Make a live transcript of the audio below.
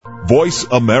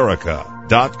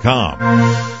voiceamerica.com.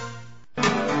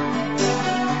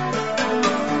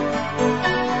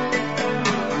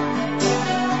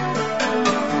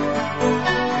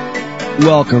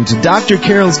 Welcome to Dr.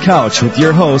 Carol's Couch with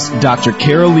your host, Dr.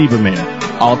 Carol Lieberman.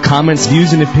 All comments,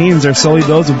 views, and opinions are solely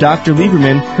those of Dr.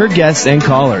 Lieberman, her guests, and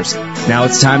callers. Now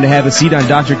it's time to have a seat on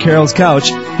Dr. Carol's Couch.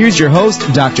 Here's your host,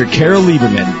 Dr. Carol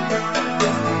Lieberman.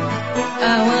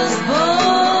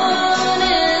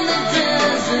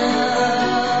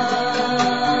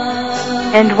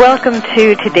 And welcome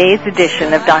to today's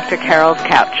edition of Dr. Carol's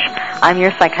Couch. I'm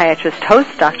your psychiatrist host,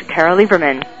 Dr. Carol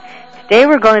Lieberman. Today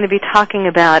we're going to be talking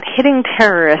about hitting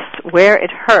terrorists where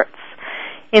it hurts,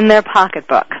 in their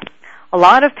pocketbook. A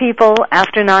lot of people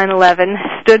after 9/11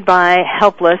 stood by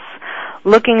helpless,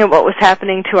 looking at what was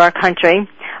happening to our country.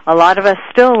 A lot of us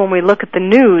still, when we look at the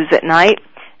news at night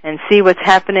and see what's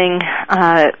happening,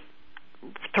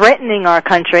 threatening our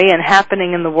country and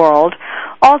happening in the world,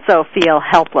 also feel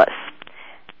helpless.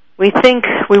 We think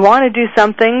we want to do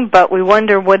something, but we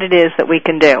wonder what it is that we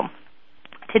can do.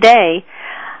 Today,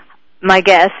 my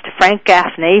guest, Frank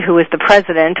Gaffney, who is the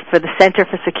president for the Center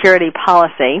for Security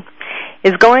Policy,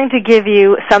 is going to give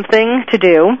you something to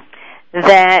do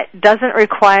that doesn't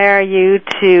require you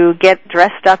to get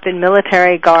dressed up in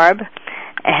military garb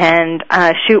and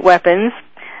shoot weapons,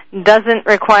 doesn't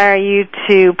require you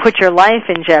to put your life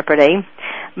in jeopardy,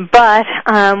 but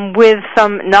with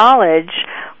some knowledge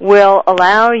will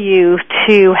allow you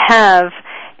to have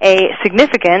a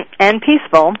significant and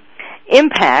peaceful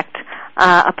impact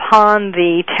upon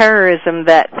the terrorism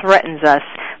that threatens us,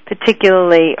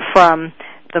 particularly from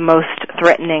the most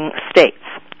threatening states.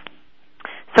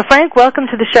 So, Frank, welcome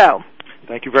to the show.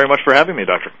 Thank you very much for having me,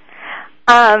 Doctor.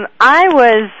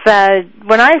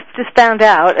 When I just found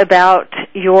out about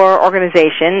your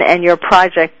organization and your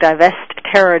project,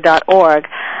 divestterror.org,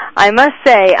 I must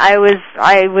say I was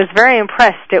very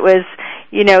impressed. It was,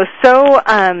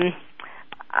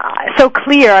 so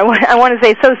clear. I want to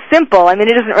say so simple. I mean,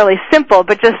 it isn't really simple,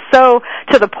 but just so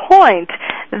to the point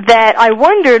that I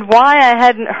wondered why I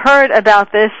hadn't heard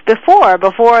about this before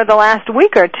the last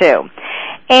week or two.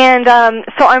 And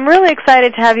so I'm really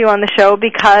excited to have you on the show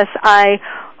because I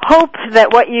hope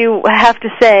that what you have to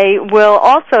say will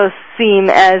also seem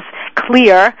as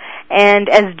clear and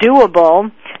as doable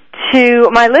to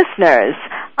my listeners,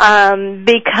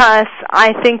 because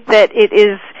I think that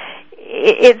it's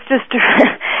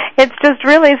just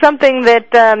really something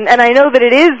that, and I know that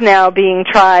it is now being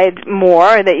tried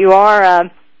more, that you are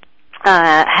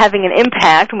having an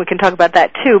impact, and we can talk about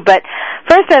that too. But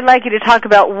first I'd like you to talk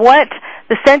about what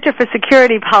the Center for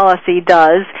Security Policy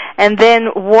does, and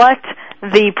then what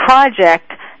the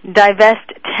project,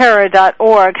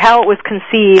 divestterror.org, how it was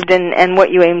conceived and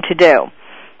what you aim to do.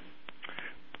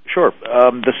 Sure.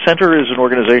 The Center is an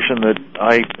organization that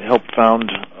I helped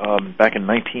found back in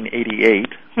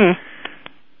 1988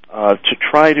 to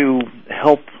try to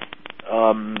help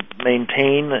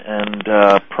maintain and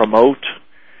promote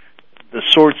the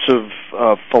sorts of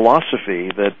philosophy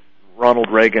that Ronald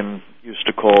Reagan used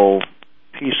to call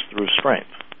peace through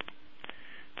strength,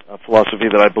 a philosophy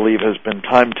that I believe has been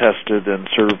time-tested and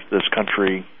served this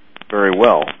country very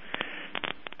well.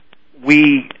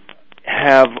 We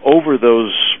have, over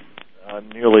those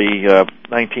nearly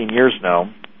 19 years now,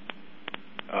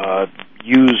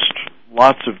 used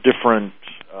lots of different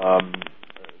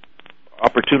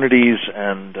opportunities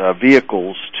and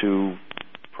vehicles to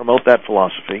promote that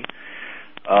philosophy,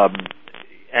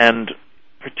 and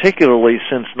particularly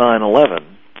since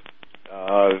 9/11,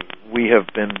 we have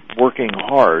been working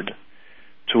hard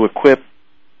to equip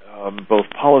both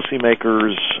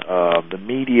policymakers, the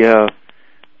media,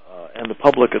 and the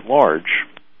public at large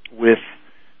with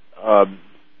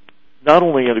not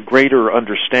only a greater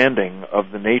understanding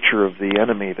of the nature of the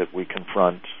enemy that we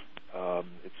confront.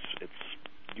 It's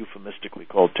euphemistically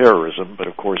called terrorism, but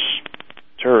of course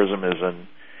terrorism is an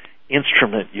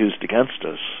instrument used against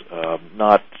us,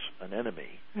 not an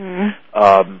enemy.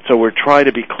 Mm-hmm. So we're trying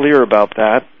to be clear about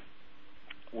that.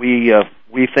 We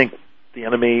think the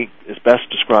enemy is best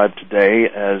described today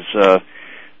as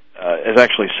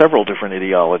actually several different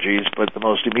ideologies, but the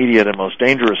most immediate and most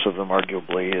dangerous of them,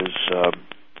 arguably, is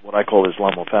what I call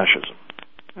Islamofascism.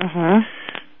 Mm-hmm.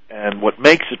 And what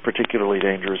makes it particularly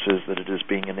dangerous is that it is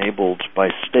being enabled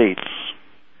by states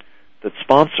that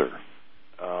sponsor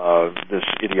this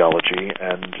ideology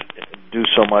and do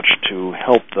so much to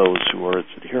help those who are its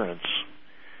adherents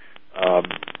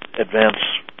advance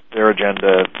their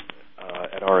agenda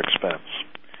at our expense.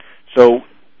 So,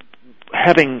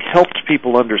 having helped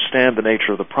people understand the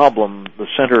nature of the problem, the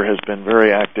Center has been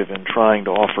very active in trying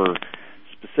to offer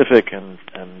specific and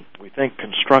we think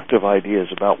constructive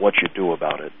ideas about what you do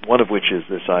about it, one of which is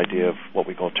this idea of what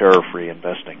we call terror-free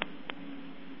investing.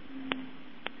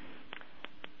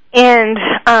 And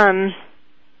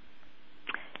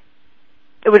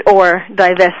or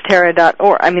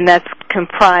divestterra.org. I mean, that's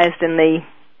comprised in the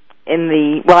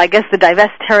well, I guess the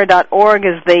divestterra.org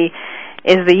is the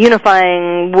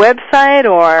unifying website,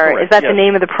 or correct, is that yes. the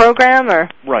name of the program, or?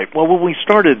 Right. Well, when we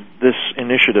started this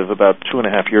initiative about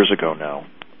 2.5 years ago now,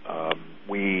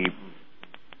 we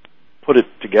put it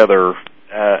together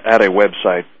at a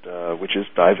website which is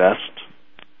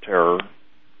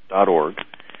divestterra.org,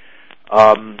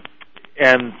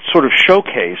 and sort of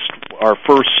showcased our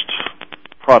first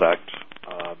product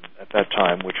at that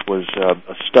time, which was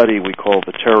a study we called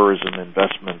the Terrorism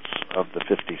Investments of the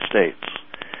 50 States,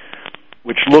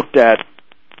 which looked at,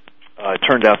 it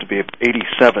turned out to be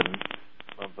 87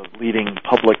 of the leading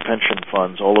public pension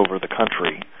funds all over the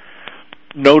country,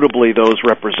 notably those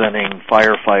representing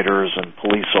firefighters and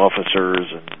police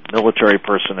officers and military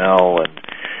personnel and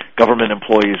government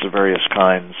employees of various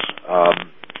kinds.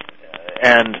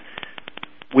 And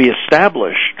we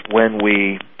established, when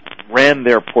we ran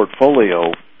their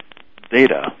portfolio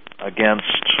data against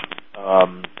a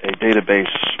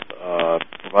database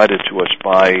provided to us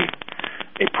by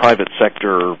a private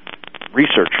sector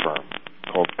research firm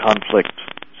called Conflict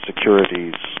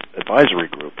Securities Advisory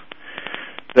Group,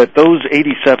 that those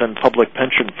 87 public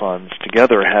pension funds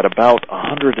together had about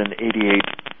 $188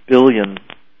 billion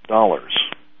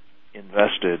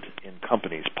invested in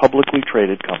companies, publicly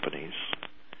traded companies,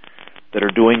 that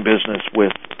are doing business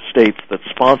with states that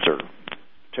sponsor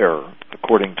terror,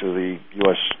 according to the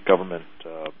U.S. government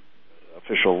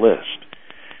official list.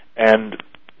 And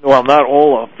while not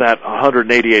all of that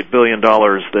 $188 billion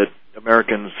that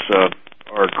Americans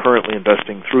are currently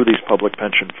investing through these public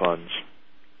pension funds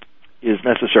is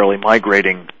necessarily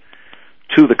migrating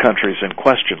to the countries in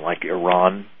question, like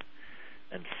Iran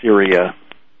and Syria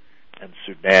and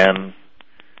Sudan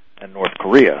and North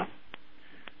Korea,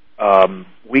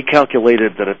 we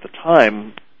calculated that at the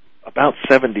time about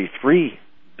 $73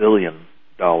 billion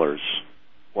was.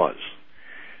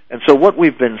 And so what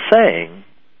we've been saying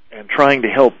and trying to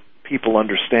help people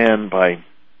understand by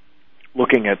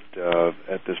looking at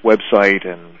this website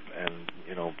and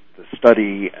the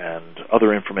study and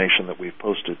other information that we've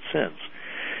posted since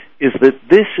is that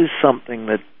this is something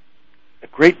that a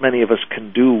great many of us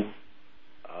can do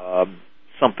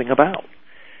something about.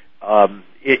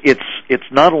 It's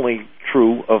not only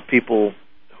true of people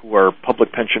who are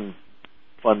public pension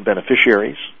fund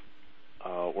beneficiaries,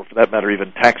 or for that matter,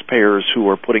 even taxpayers who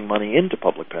are putting money into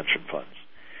public pension funds.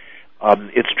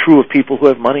 It's true of people who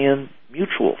have money in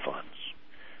mutual funds,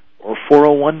 or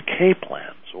 401k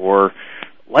plans, or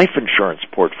life insurance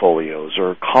portfolios,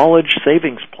 or college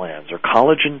savings plans, or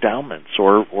college endowments,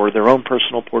 or their own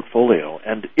personal portfolio.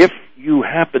 And if you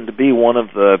happen to be one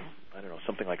of the,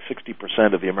 something like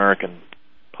 60% of the American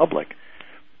public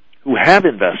who have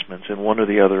investments in one or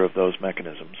the other of those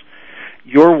mechanisms,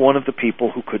 you're one of the people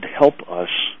who could help us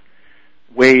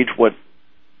wage what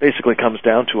basically comes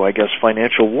down to, I guess,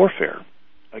 financial warfare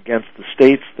against the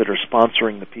states that are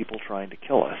sponsoring the people trying to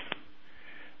kill us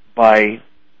by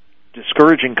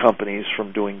discouraging companies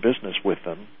from doing business with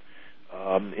them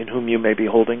in whom you may be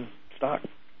holding stock.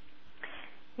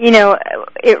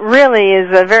 It really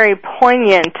is a very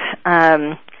poignant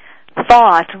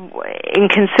thought in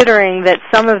considering that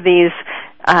some of these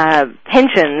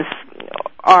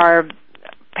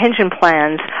pension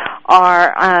plans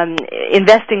are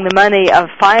investing the money of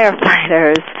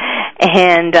firefighters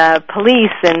and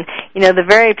police and, the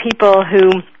very people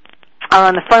who are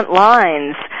on the front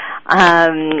lines,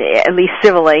 at least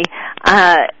civilly,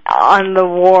 on the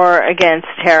war against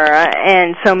terror,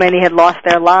 and so many had lost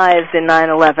their lives in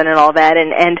 9/11 and all that,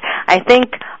 and I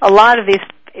think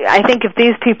if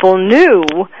these people knew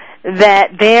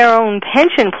that their own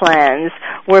pension plans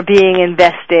were being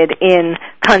invested in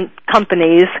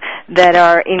companies that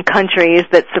are in countries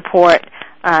that support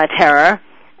terror,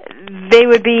 they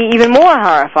would be even more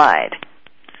horrified.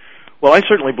 Well, I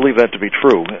certainly believe that to be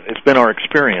true. It's been our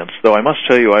experience, though I must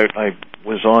tell you I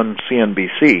was on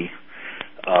CNBC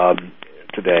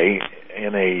today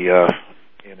in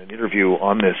an interview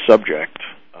on this subject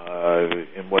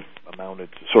in what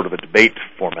amounted to sort of a debate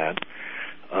format.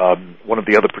 One of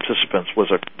the other participants was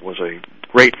a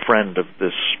great friend of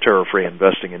this terror-free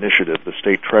investing initiative, the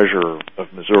state treasurer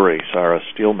of Missouri, Sarah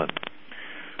Steelman,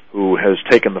 who has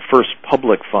taken the first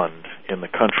public fund in the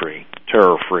country,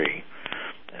 terror-free,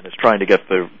 and is trying to get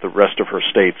the rest of her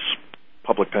state's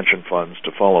public pension funds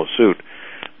to follow suit.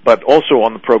 But also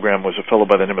on the program was a fellow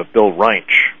by the name of Bill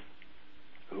Reinsch,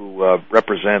 who who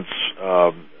represents,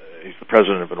 he's the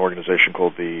president of an organization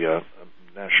called the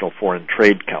National Foreign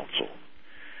Trade Council,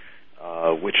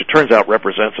 which it turns out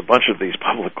represents a bunch of these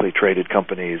publicly traded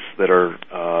companies that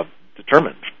are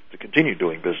determined to continue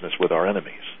doing business with our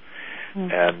enemies.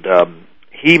 And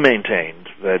he maintained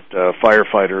that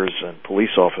firefighters and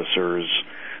police officers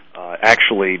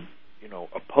actually,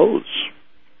 oppose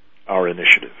our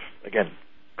initiative. Again,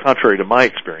 contrary to my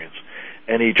experience.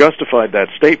 And he justified that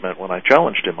statement when I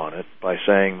challenged him on it by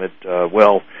saying that,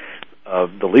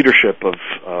 the leadership of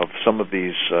some of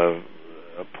these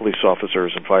police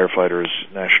officers and firefighters'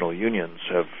 national unions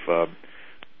have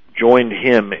joined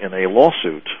him in a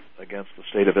lawsuit against the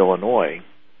state of Illinois,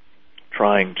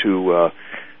 trying to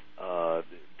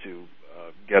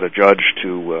get a judge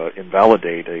to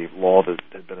invalidate a law that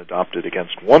had been adopted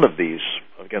against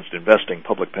against investing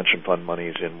public pension fund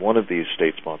monies in one of these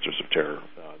state sponsors of terror,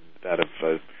 that of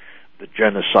the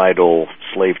genocidal,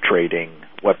 slave trading,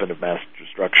 weapon of mass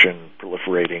destruction,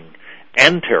 proliferating,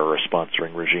 and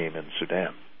terror-sponsoring regime in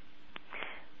Sudan.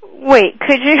 Wait,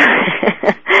 could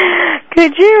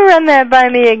you run that by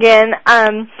me again?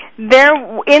 There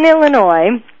in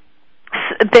Illinois,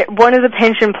 one of the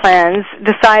pension plans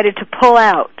decided to pull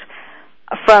out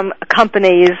from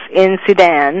companies in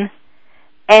Sudan,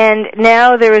 and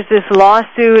now there is this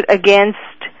lawsuit against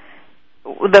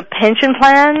the pension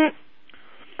plan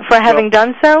for having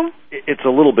done so? It's a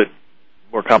little bit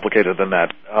more complicated than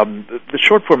that. The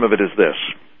short form of it is this.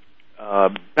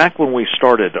 Back when we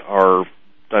started our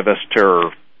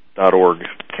divestterror.org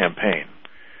campaign,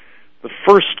 the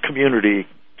first community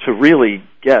to really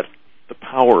get the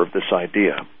power of this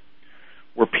idea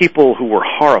were people who were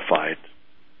horrified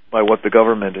by what the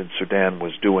government in Sudan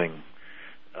was doing,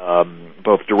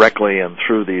 both directly and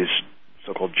through these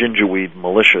so-called Janjaweed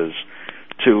militias,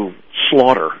 to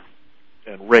slaughter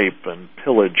and rape and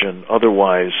pillage and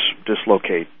otherwise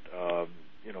dislocate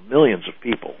millions of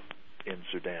people in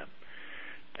Sudan.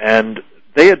 And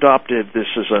they adopted this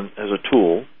as a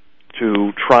tool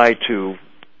to try to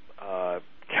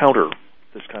counter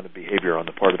this kind of behavior on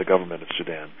the part of the government of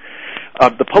Sudan.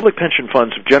 The public pension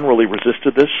funds have generally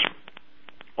resisted this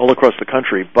all across the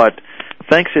country, but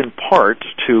thanks in part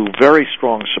to very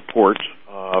strong support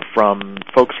from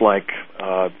folks like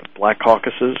the Black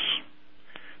Caucuses,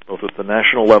 both at the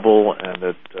national level and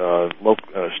at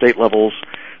state levels,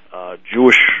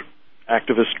 Jewish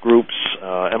activist groups,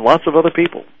 and lots of other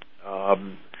people.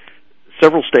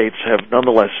 Several states have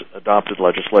nonetheless adopted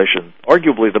legislation,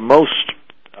 arguably the most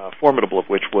formidable of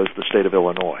which was the state of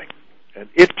Illinois. And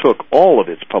it took all of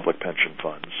its public pension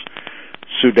funds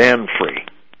Sudan-free.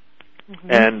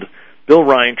 Mm-hmm. And Bill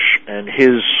Reinsch and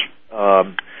his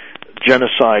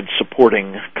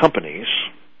genocide-supporting companies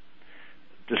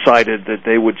decided that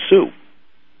they would sue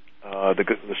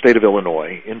the state of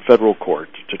Illinois in federal court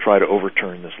to try to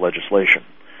overturn this legislation.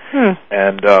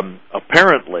 And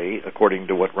apparently, according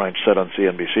to what Reinsch said on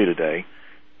CNBC today,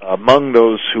 among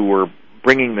those who were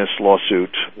bringing this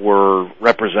lawsuit were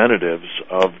representatives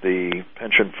of the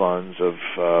pension funds of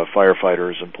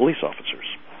firefighters and police officers.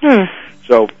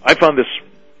 So I found this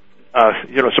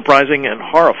surprising and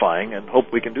horrifying, and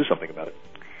hope we can do something about it.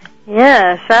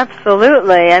 Yes,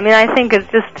 absolutely. I mean, I think it's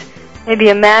just maybe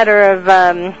a matter of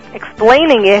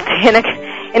explaining it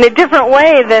in a different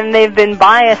way than they've been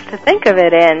biased to think of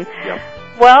it in. Yep.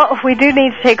 Well, we do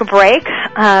need to take a break.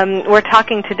 We're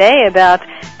talking today about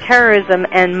terrorism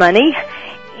and money,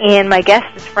 and my guest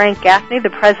is Frank Gaffney, the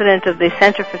president of the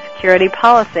Center for Security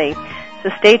Policy.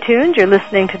 So stay tuned. You're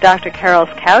listening to Dr.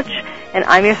 Carol's Couch, and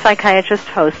I'm your psychiatrist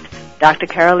host, Dr.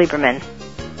 Carol Lieberman.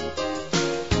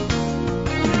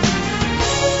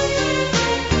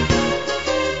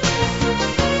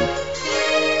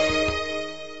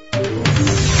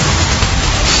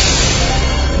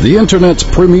 The Internet's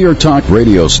premier talk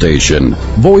radio station,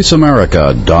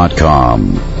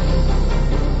 VoiceAmerica.com.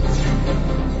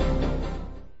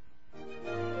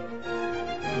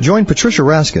 Join Patricia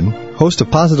Raskin, host of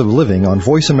Positive Living on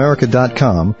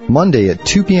VoiceAmerica.com, Monday at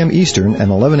 2 p.m. Eastern and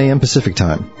 11 a.m. Pacific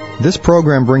Time. This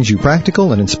program brings you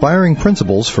practical and inspiring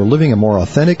principles for living a more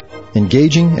authentic,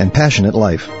 engaging, and passionate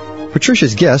life.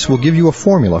 Patricia's guests will give you a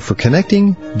formula for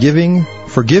connecting, giving,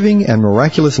 forgiving, and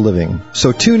miraculous living.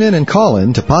 So tune in and call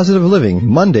in to Positive Living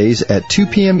Mondays at 2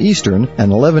 p.m. Eastern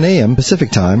and 11 a.m.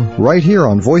 Pacific Time right here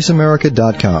on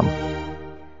VoiceAmerica.com.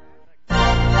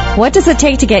 What does it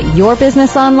take to get your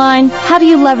business online? How do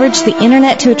you leverage the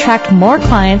internet to attract more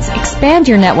clients, expand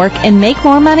your network, and make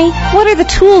more money? What are the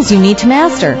tools you need to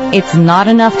master? It's not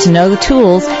enough to know the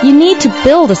tools. You need to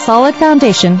build a solid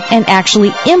foundation and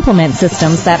actually implement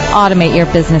systems that automate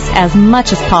your business as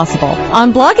much as possible.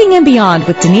 On Blogging and Beyond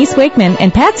with Denise Wakeman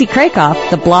and Patsy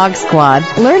Krakoff, the Blog Squad,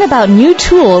 learn about new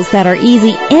tools that are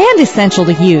easy and essential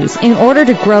to use in order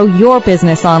to grow your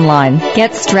business online.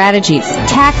 Get strategies,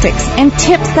 tactics, and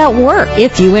tips that work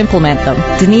if you implement them.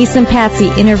 Denise and Patsy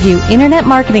interview internet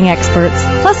marketing experts,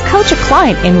 plus coach a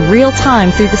client in real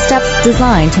time through the steps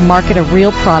designed to market a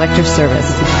real product or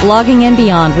service. Blogging and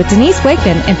Beyond with Denise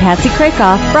Wakeman and Patsy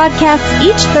Krakoff broadcasts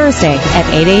each Thursday at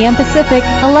 8 a.m. Pacific,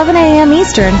 11 a.m.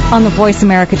 Eastern on the Voice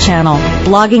America channel.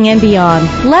 Blogging and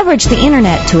Beyond. Leverage the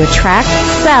internet to attract,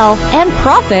 sell, and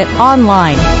profit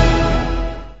online.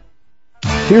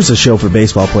 Here's a show for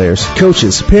baseball players,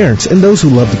 coaches, parents, and those who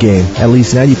love the game. At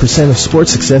least 90% of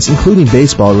sports success, including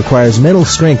baseball, requires mental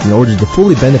strength in order to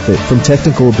fully benefit from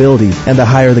technical ability. And the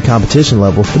higher the competition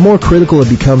level, the more critical it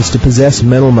becomes to possess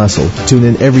mental muscle. Tune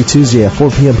in every Tuesday at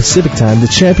 4 p.m. Pacific Time to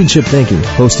Championship Thinking,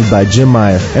 hosted by Jim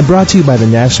Meyer, and brought to you by the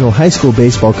National High School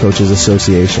Baseball Coaches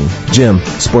Association. Jim,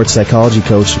 sports psychology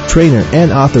coach, trainer,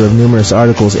 and author of numerous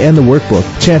articles and the workbook,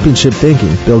 Championship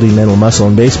Thinking, Building Mental Muscle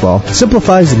in Baseball,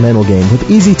 simplifies the mental game with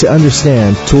easy to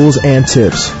understand tools and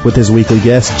tips. With his weekly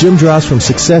guests, Jim draws from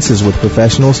successes with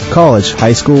professionals, college,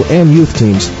 high school, and youth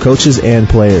teams, coaches, and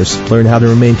players. Learn how to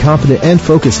remain confident and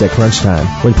focused at crunch time,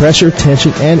 when pressure,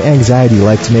 tension, and anxiety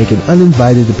like to make an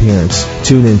uninvited appearance.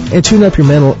 Tune in and tune up your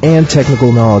mental and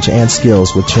technical knowledge and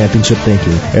skills with Championship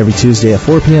Thinking every Tuesday at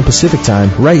 4 p.m. Pacific Time,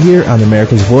 right here on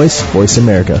America's Voice, Voice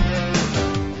America.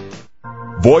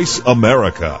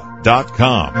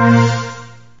 VoiceAmerica.com.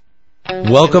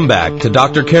 Welcome back to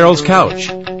Dr. Carol's Couch.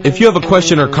 If you have a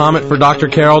question or comment for Dr.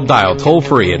 Carol, dial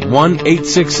toll-free at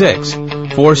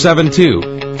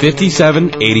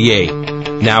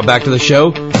 1-866-472-5788. Now back to the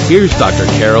show. Here's Dr.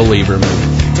 Carol Lieberman.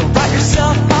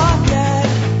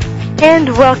 And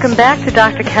welcome back to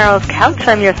Dr. Carol's Couch.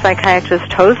 I'm your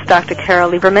psychiatrist host, Dr.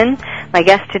 Carol Lieberman. My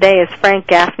guest today is Frank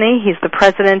Gaffney. He's the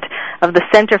president of the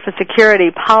Center for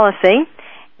Security Policy.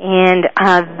 And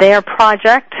their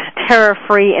project,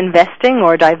 Terror-Free Investing,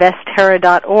 or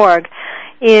divestterror.org,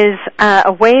 is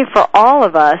a way for all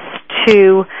of us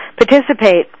to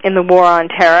participate in the war on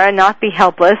terror, not be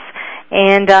helpless,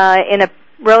 and in a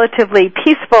relatively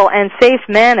peaceful and safe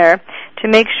manner to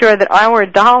make sure that our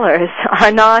dollars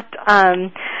are not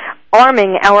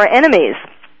arming our enemies.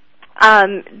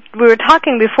 We were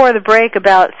talking before the break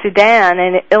about Sudan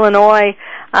and Illinois,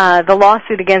 the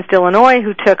lawsuit against Illinois,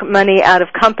 who took money out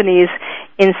of companies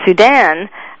in Sudan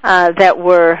that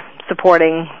were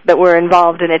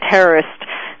involved in a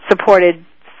terrorist-supporting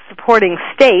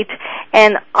state.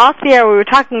 And off the air, we were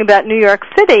talking about New York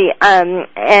City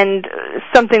and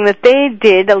something that they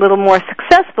did a little more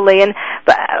successfully. And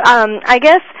I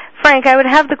guess, Frank, I would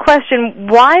have the question: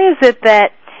 why is it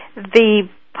that the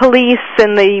police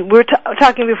and we were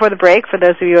talking before the break, for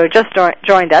those of you who have just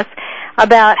joined us,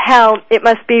 about how it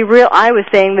must be I was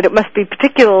saying that it must be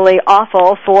particularly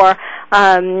awful for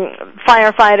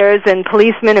firefighters and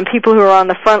policemen and people who are on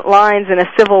the front lines in a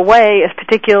civil way,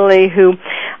 particularly who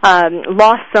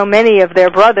lost so many of their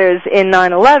brothers in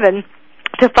 9/11,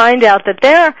 to find out that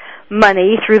their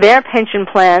money through their pension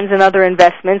plans and other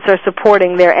investments are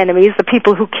supporting their enemies, the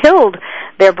people who killed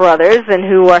their brothers and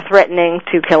who are threatening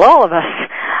to kill all of us.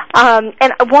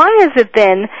 And why is it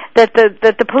then that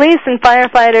the police and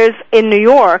firefighters in New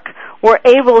York were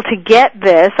able to get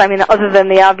this, I mean, other than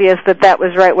the obvious that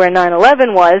was right where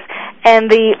 9/11 was, and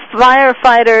the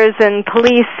firefighters and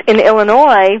police in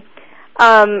Illinois,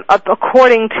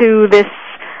 according to this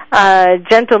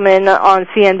gentleman on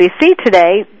CNBC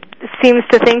today, seems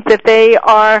to think that they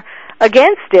are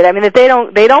against it. I mean, that they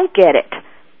don't get it.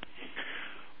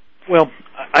 Well,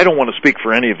 I don't want to speak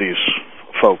for any of these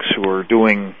folks who are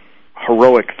doing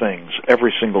heroic things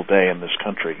every single day in this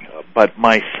country, but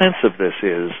my sense of this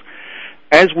is,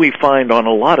 as we find on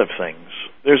a lot of things,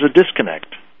 there's a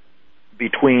disconnect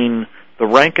between the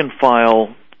rank and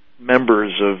file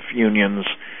members of unions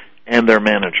and their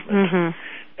management. Mm-hmm.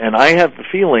 And I have the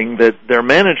feeling that their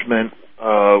management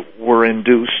were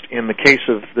induced, in the case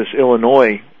of this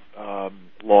Illinois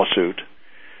lawsuit,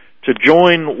 to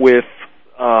join with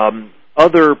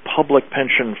other public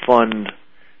pension fund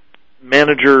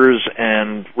managers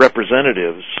and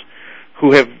representatives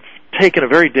who have taken a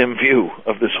very dim view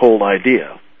of this whole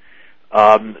idea,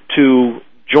 to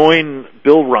join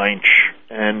Bill Reinsch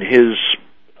and his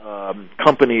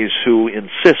companies who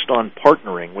insist on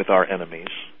partnering with our enemies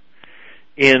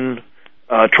in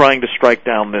trying to strike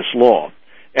down this law.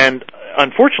 And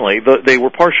unfortunately, they were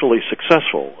partially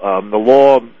successful.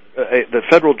 The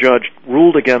federal judge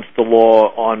ruled against the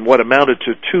law on what amounted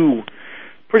to two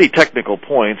pretty technical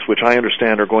points, which I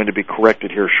understand are going to be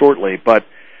corrected here shortly. But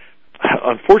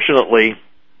unfortunately,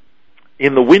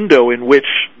 in the window in which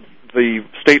the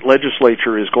state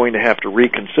legislature is going to have to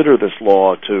reconsider this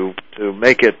law to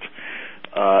make it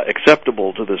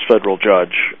acceptable to this federal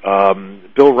judge,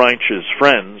 Bill Reinsch's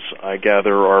friends, I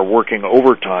gather, are working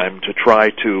overtime to try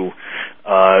to,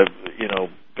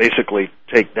 basically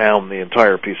take down the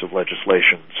entire piece of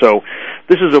legislation. So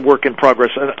this is a work in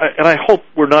progress, and I hope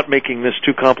we're not making this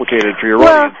too complicated for your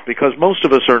audience, because most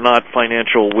of us are not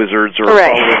financial wizards or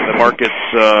following the market's,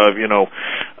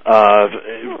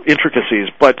 intricacies.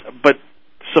 But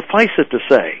suffice it to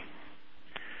say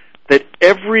that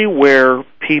everywhere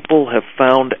people have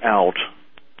found out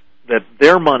that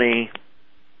their money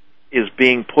is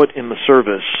being put in the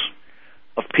service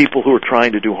of people who are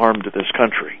trying to do harm to this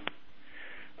country,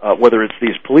 whether it's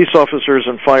these police officers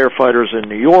and firefighters in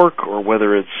New York, or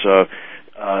whether it's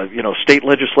state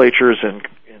legislatures in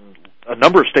a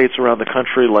number of states around the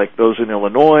country, like those in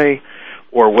Illinois,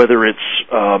 or whether it's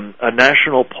a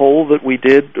national poll that we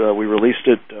did. We released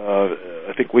it,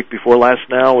 I think, week before last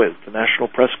now at the National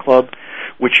Press Club,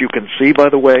 which you can see, by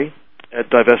the way, at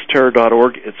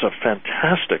divestterror.org. It's a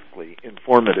fantastically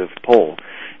informative poll.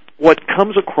 What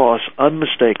comes across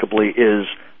unmistakably is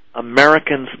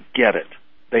Americans get it.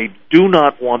 They do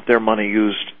not want their money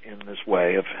used in this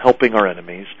way of helping our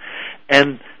enemies.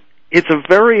 And it's a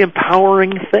very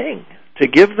empowering thing to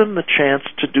give them the chance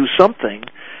to do something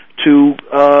to,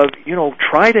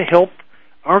 try to help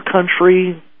our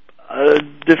country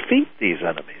defeat these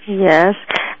enemies. Yes.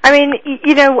 I mean,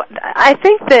 I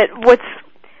think that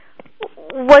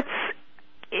what's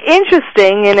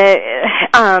interesting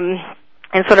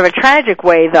in sort of a tragic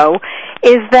way, though,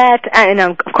 is that, and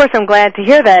of course I'm glad to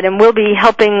hear that, and we'll be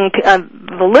helping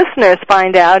the listeners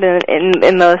find out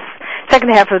in the second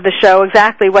half of the show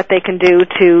exactly what they can do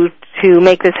to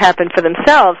make this happen for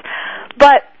themselves.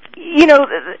 But,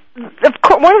 of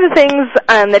course, one of the things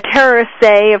that terrorists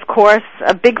say, of course,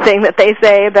 a big thing that they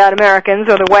say about Americans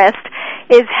or the West,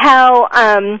 is how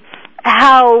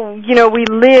we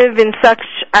live in such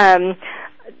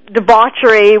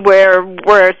debauchery, where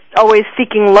we're always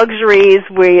seeking luxuries,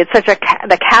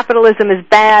 the capitalism is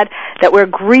bad, that we're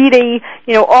greedy,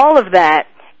 all of that.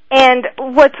 And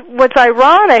what's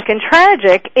ironic and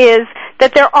tragic is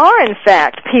that there are, in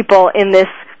fact, people in this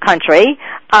country,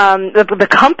 the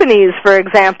companies, for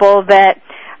example, the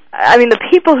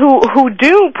people who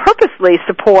do purposely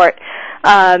support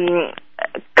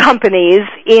companies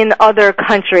in other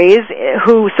countries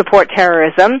who support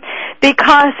terrorism,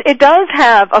 because it does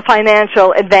have a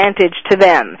financial advantage to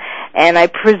them. And I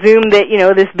presume that,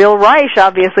 this Bill Reich,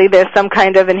 obviously, there's some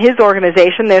kind of, in his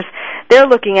organization, they're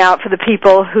looking out for the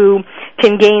people who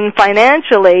can gain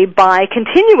financially by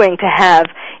continuing to have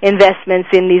investments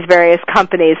in these various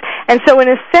companies. And so, in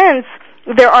a sense,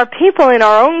 there are people in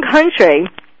our own country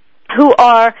who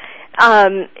are,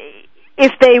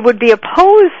 if they would be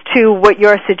opposed to what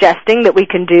you're suggesting that we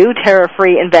can do,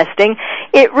 terror-free investing,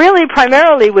 it really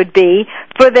primarily would be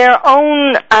for their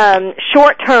own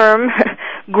short-term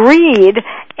greed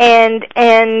and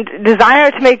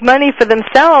desire to make money for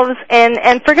themselves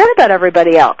and forget about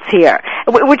everybody else here,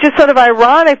 which is sort of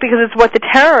ironic because it's what the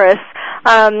terrorists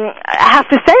have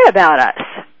to say about us.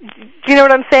 Do you know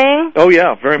what I'm saying? Oh,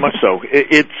 yeah, very much so.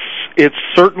 It's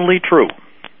certainly true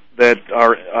that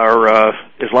our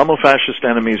Islamofascist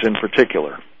enemies in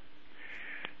particular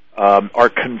are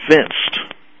convinced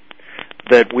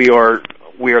that we are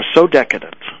so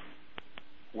decadent,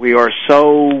 we are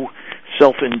so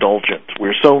self-indulgent,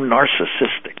 we're so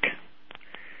narcissistic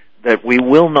that we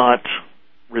will not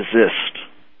resist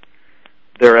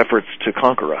their efforts to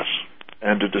conquer us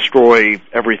and to destroy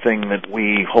everything that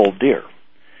we hold dear.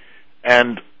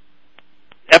 And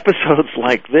episodes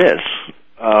like this,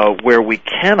 where we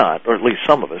cannot, or at least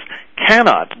some of us,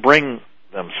 cannot bring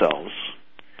themselves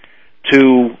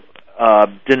to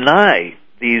deny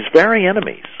these very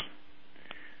enemies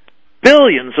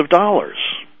billions of dollars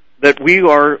that we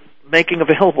are making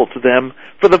available to them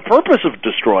for the purpose of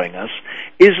destroying us,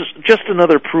 is just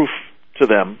another proof to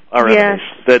them, our enemies,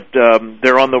 that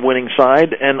they're on the winning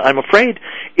side. And I'm afraid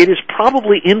it is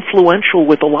probably influential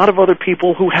with a lot of other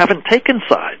people who haven't taken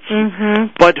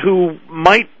sides, but who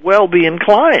might well be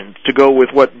inclined to go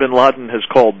with what bin Laden has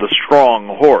called the strong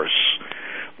horse,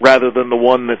 rather than the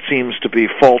one that seems to be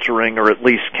faltering, or at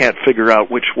least can't figure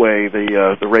out which way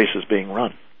the race is being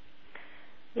run.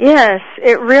 Yes,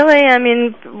 it really,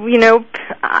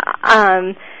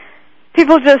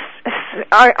 people just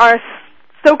are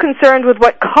so concerned with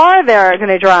what car they're going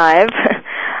to drive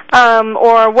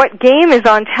or what game is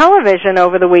on television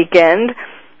over the weekend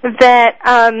that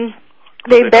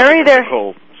they bury their...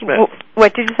 Nicole Smith.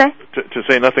 What did you say? To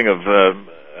say nothing of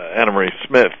Anna Marie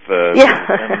Smith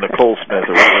and Nicole Smith,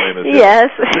 or whatever her name is. Yes.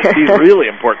 These really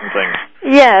important things.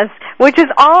 Yes, which is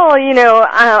all,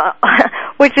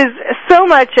 which is so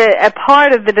much a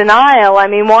part of the denial. I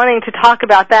mean, wanting to talk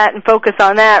about that and focus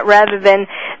on that rather than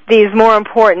these more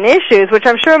important issues, which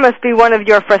I'm sure must be one of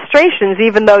your frustrations,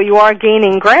 even though you are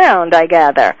gaining ground, I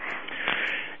gather.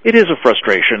 It is a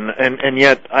frustration, and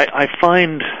yet I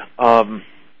find...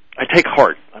 I take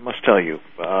heart, I must tell you,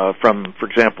 from, for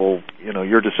example,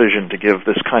 your decision to give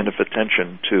this kind of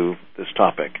attention to this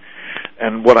topic,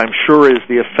 and what I'm sure is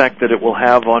the effect that it will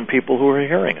have on people who are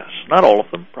hearing us. Not all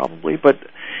of them, probably, but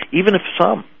even if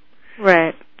some.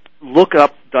 Right. Look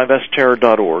up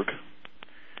divestterror.org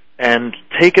and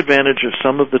take advantage of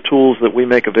some of the tools that we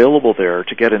make available there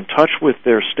to get in touch with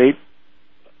their state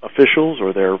officials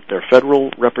or their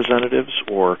federal representatives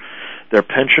or their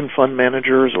pension fund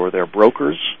managers or their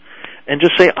brokers, and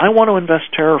just say, I want to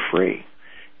invest terror-free.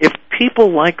 If people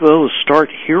like those start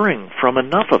hearing from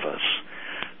enough of us,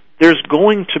 there's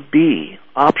going to be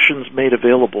options made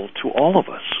available to all of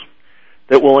us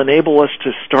that will enable us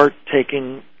to start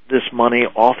taking this money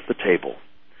off the table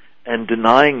and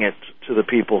denying it to the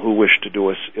people who wish to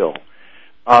do us ill.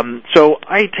 So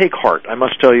I take heart. I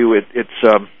must tell you, it's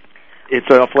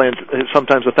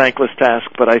sometimes a thankless task,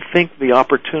 but I think the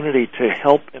opportunity to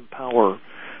help empower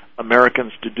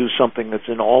Americans to do something that's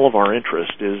in all of our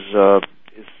interest is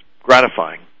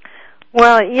gratifying.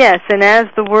 Well, yes, and as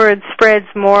the word spreads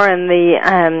more and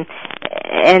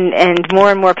and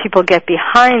more people get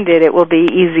behind it, it will be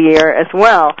easier as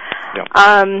well. Yep.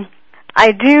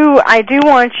 I do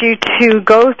want you to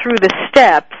go through the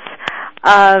steps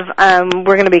of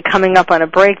we're going to be coming up on a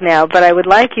break now, but I would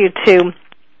like you to,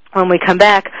 when we come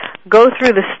back, go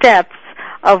through the steps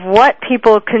of what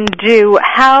people can do.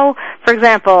 How, for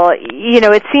example,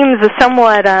 it seems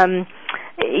somewhat,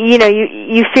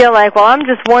 you feel like, well, I'm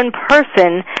just one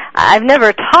person. I've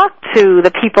never talked to the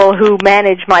people who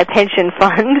manage my pension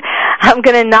fund. I'm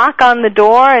going to knock on the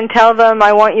door and tell them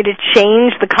I want you to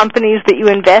change the companies that you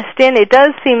invest in. It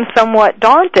does seem somewhat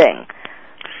daunting.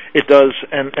 It does,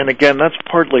 and again, that's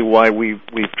partly why we've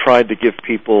tried to give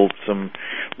people some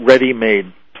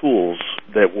ready-made tools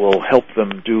that will help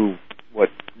them do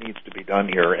what needs to be done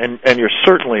here. And you're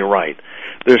certainly right.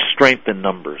 There's strength in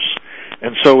numbers.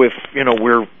 And so if,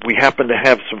 we happen to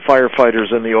have some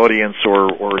firefighters in the audience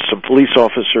or some police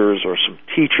officers or some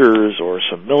teachers or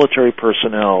some military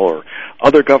personnel or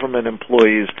other government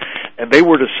employees, and they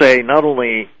were to say not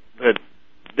only that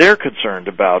they're concerned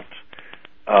about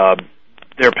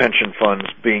their pension funds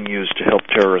being used to help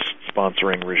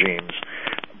terrorist-sponsoring regimes,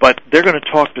 but they're going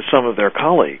to talk to some of their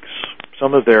colleagues,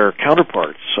 some of their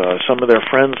counterparts, some of their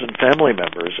friends and family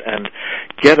members, and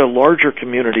get a larger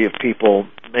community of people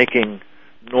making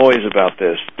noise about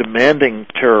this, demanding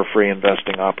terror-free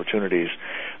investing opportunities.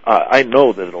 I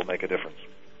know that it'll make a difference.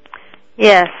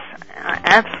 Yes,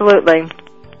 absolutely.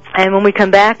 And when we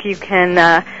come back, you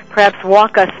can perhaps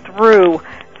walk us through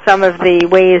some of the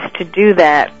ways to do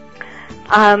that.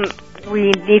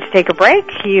 We need to take a break.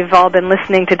 You've all been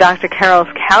listening to Dr. Carol's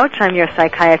Couch. I'm your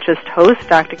psychiatrist host,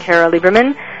 Dr. Carol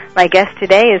Lieberman. My guest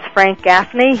today is Frank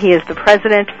Gaffney. He is the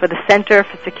president for the Center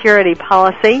for Security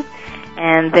Policy,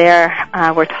 and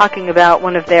we're talking about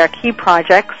one of their key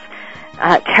projects,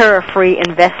 terror-free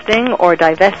investing, or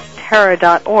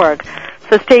divestterror.org.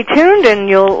 So stay tuned, and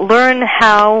you'll learn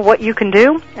what you can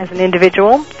do as an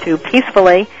individual to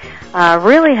peacefully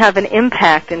really have an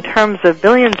impact in terms of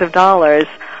billions of dollars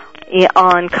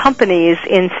on companies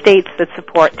in states that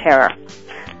support terror.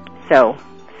 So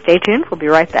stay tuned. We'll be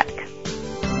right back.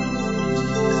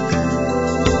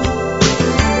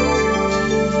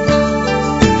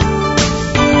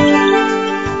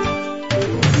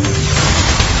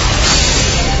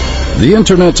 The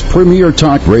Internet's premier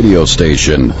talk radio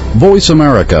station,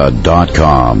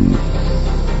 VoiceAmerica.com.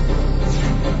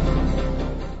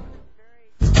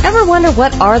 Ever wonder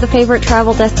what are the favorite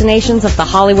travel destinations of the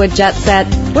Hollywood jet set?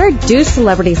 Where do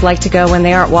celebrities like to go when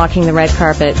they aren't walking the red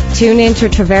carpet? Tune in to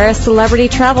Traveris Celebrity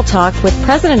Travel Talk with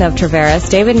President of Traveris,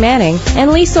 David Manning,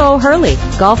 and Lisa O'Hurley,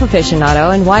 golf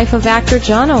aficionado and wife of actor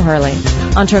John O'Hurley.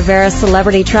 On Traveras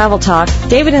Celebrity Travel Talk,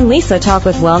 David and Lisa talk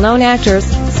with well-known actors,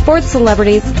 sports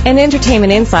celebrities, and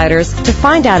entertainment insiders to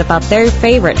find out about their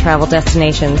favorite travel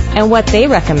destinations and what they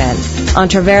recommend. On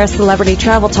Traveras Celebrity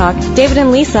Travel Talk, David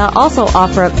and Lisa also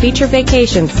offer up feature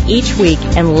vacations each week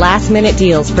and last-minute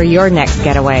deals for your next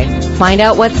getaway. Find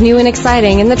out what's new and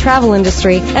exciting in the travel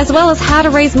industry, as well as how to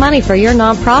raise money for your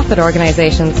nonprofit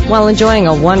organizations while enjoying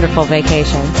a wonderful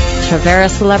vacation.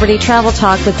 Traveras Celebrity Travel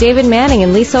Talk with David Manning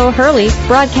and Lisa O'Hurley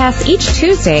broadcasts each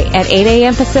Tuesday at 8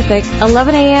 a.m. Pacific,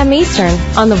 11 a.m. Eastern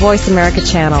on the Voice America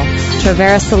channel.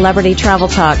 Traveras Celebrity Travel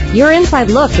Talk, your inside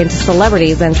look into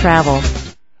celebrities and travel.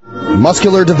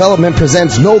 Muscular Development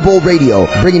presents No Bull Radio,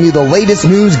 bringing you the latest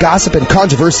news, gossip, and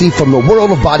controversy from the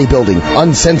world of bodybuilding.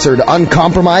 Uncensored,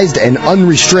 uncompromised, and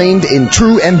unrestrained in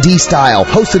true MD style.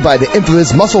 Hosted by the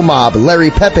infamous Muscle Mob,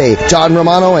 Larry Pepe, John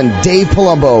Romano, and Dave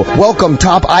Palumbo. Welcome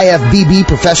top IFBB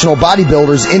professional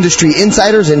bodybuilders, industry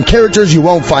insiders, and characters you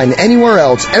won't find anywhere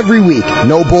else every week.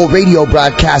 No Bull Radio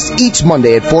broadcasts each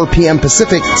Monday at 4 p.m.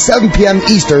 Pacific, 7 p.m.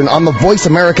 Eastern on the Voice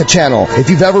America channel. If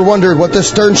you've ever wondered what the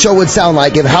Stern Show would sound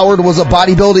like if Howard was a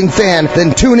bodybuilding fan,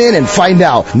 then tune in and find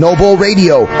out. No Bull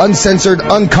Radio, uncensored,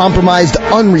 uncompromised,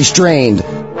 unrestrained.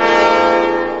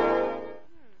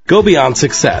 Go beyond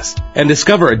success and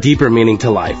discover a deeper meaning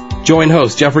to life. Join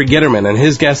host Jeffrey Gitterman and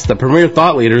his guests, the premier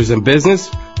thought leaders in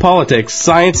business, politics,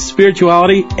 science,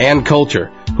 spirituality, and culture,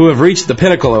 who have reached the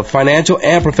pinnacle of financial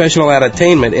and professional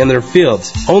attainment in their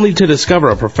fields, only to discover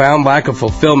a profound lack of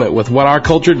fulfillment with what our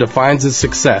culture defines as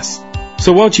success.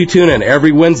 So won't you tune in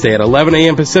every Wednesday at 11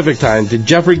 a.m. Pacific Time to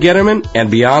Jeffrey Gitterman and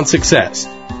Beyond Success,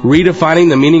 redefining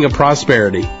the meaning of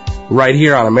prosperity, right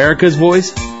here on America's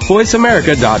Voice,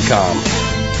 VoiceAmerica.com.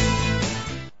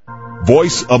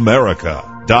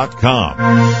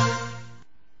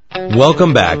 VoiceAmerica.com.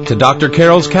 Welcome back to Dr.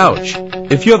 Carol's Couch.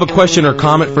 If you have a question or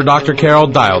comment for Dr. Carol,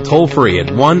 dial toll-free at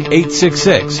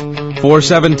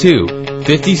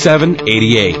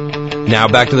 1-866-472-5788. Now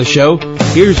back to the show.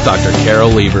 Here's Dr.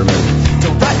 Carol Lieberman.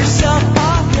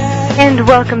 And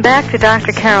welcome back to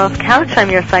Dr. Carol's Couch. I'm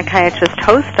your psychiatrist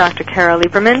host, Dr. Carol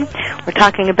Lieberman. We're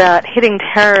talking about hitting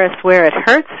terrorists where it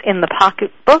hurts in the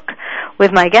Pocketbook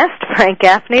with my guest, Frank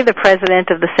Gaffney, the president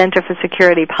of the Center for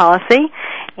Security Policy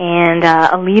and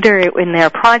a leader in their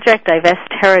project,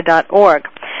 divestterror.org.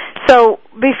 So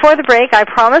before the break, I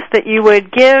promised that you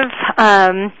would give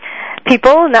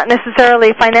people, not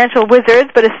necessarily financial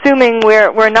wizards, but assuming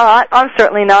we're not, I'm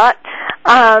certainly not,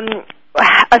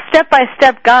 a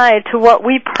step-by-step guide to what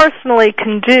we personally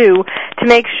can do to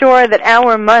make sure that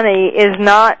our money is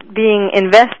not being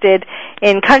invested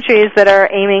in countries that are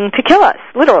aiming to kill us,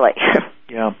 literally.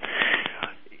 Yeah.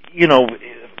 You know,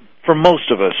 for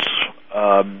most of us,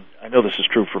 I know this is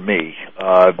true for me,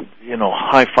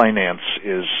 high finance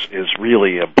is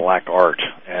really a black art,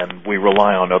 and we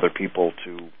rely on other people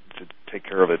to take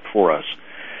care of it for us.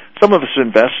 Some of us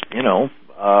invest,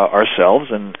 ourselves,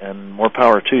 and more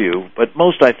power to you. But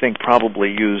most, I think,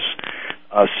 probably use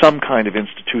some kind of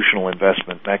institutional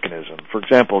investment mechanism. For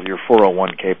example, your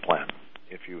 401k plan,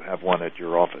 if you have one at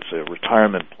your office, a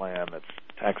retirement plan that's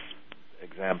tax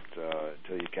exempt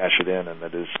until you cash it in, and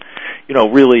that is,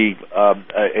 really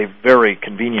a very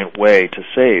convenient way to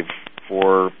save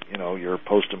for, your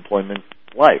post-employment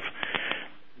life.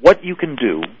 What you can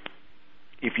do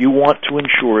if you want to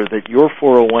ensure that your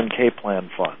 401k plan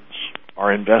funds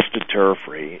are invested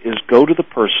terror-free is go to the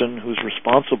person who's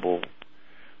responsible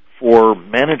for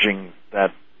managing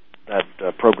that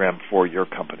program for your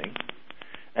company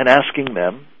and asking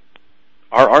them,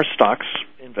 are our stocks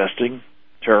investing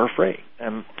terror-free?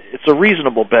 And it's a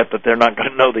reasonable bet that they're not going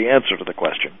to know the answer to the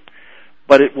question,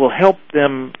 but it will help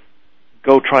them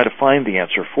go try to find the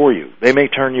answer for you. They may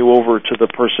turn you over to the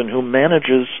person who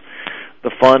manages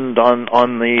the fund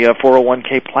on the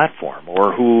 401k platform,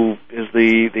 or who is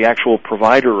the actual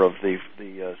provider of the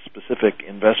specific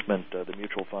investment, the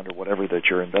mutual fund or whatever that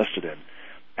you're invested in.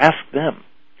 Ask them.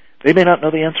 They may not know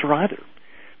the answer either.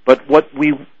 But what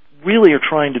we really are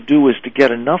trying to do is to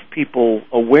get enough people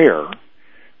aware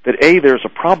that A, there's a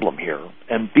problem here,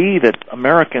 and B, that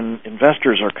American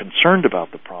investors are concerned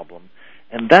about the problem,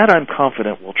 and that, I'm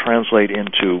confident, will translate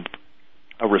into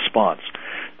a response.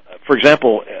 For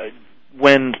example,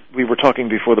 when we were talking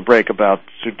before the break about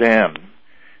Sudan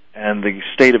and the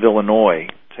state of Illinois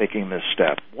taking this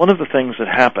step, one of the things that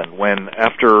happened when,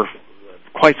 after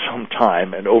quite some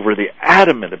time and over the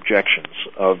adamant objections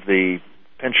of the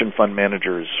pension fund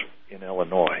managers in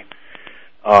Illinois,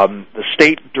 the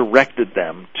state directed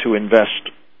them to invest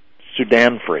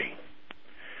Sudan-free.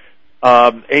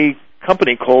 A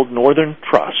company called Northern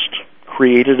Trust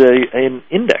created an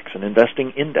index, an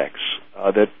investing index,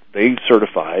 that they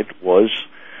certified was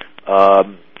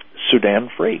Sudan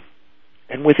free.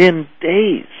 And within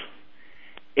days,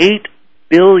 $8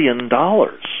 billion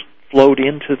flowed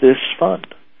into this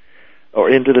fund, or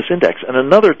into this index, and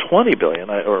another $20 billion,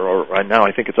 or right now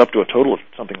I think it's up to a total of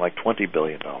something like $20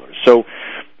 billion. So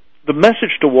the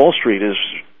message to Wall Street is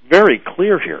very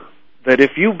clear here, that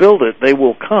if you build it, they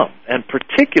will come, and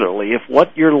particularly if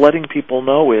what you're letting people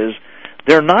know is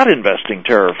they're not investing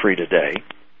terror-free today,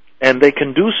 and they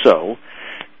can do so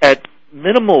at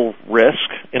minimal risk.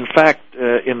 In fact,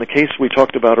 in the case we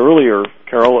talked about earlier,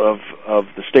 Carol, of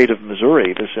the state of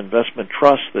Missouri, this investment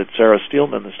trust that Sarah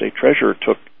Steelman, the state treasurer,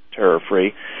 took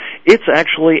terror-free, it's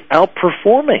actually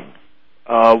outperforming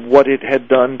what it had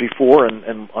done before,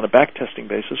 and on a back-testing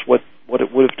basis, what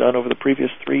it would have done over the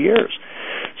previous 3 years.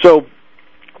 So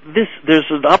there's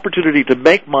an opportunity to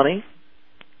make money.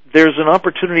 There's an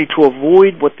opportunity to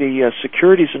avoid what the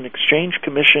Securities and Exchange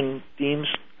Commission deems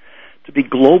to be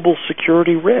global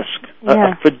security risk,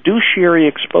 a fiduciary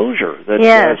exposure that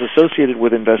is associated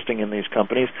with investing in these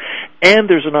companies. And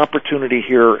there's an opportunity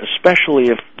here, especially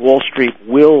if Wall Street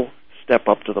will step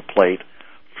up to the plate,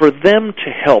 for them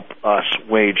to help us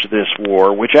wage this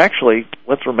war, which actually,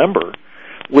 let's remember,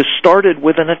 was started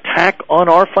with an attack on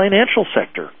our financial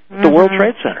sector, the World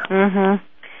Trade Center. Mm-hmm.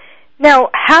 Now,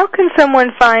 how can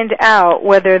someone find out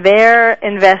whether their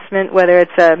investment, whether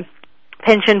it's a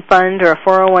pension fund or a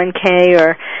 401k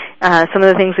or some of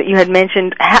the things that you had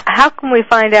mentioned, how can we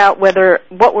find out whether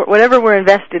whatever we're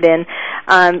invested in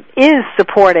is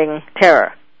supporting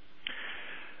terror?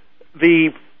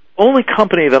 The only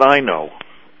company that I know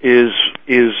is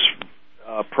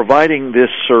providing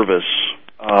this service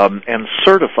and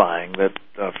certifying that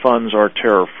funds are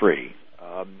terror-free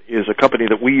is a company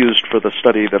that we used for the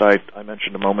study that I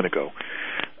mentioned a moment ago.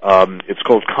 It's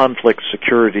called Conflict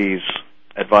Securities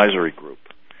Advisory Group.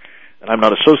 And I'm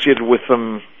not associated with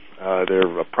them.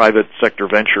 They're a private sector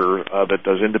venture that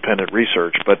does independent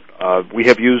research, but we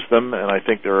have used them, and I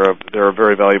think they're a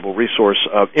very valuable resource.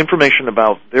 Information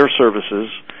about their services,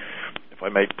 if I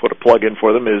may put a plug in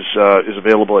for them, is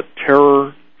available at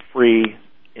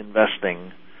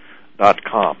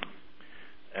terrorfreeinvesting.com.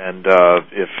 And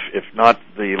if not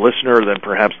the listener, then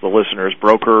perhaps the listener's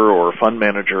broker or fund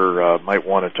manager might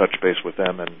want to touch base with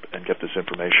them and get this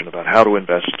information about how to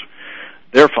invest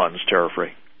their funds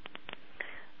terror-free.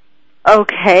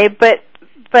 Okay, but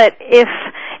if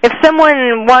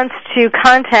someone wants to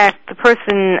contact the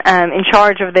person in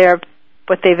charge of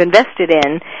what they've invested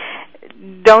in,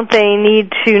 don't they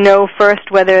need to know first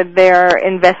whether their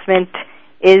investment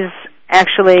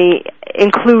actually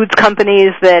includes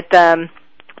companies that are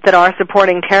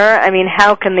supporting terror? I mean,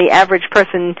 how can the average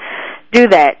person do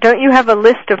that? Don't you have a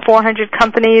list of 400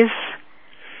 companies?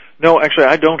 No, actually,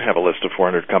 I don't have a list of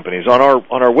 400 companies. On our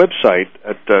website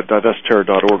at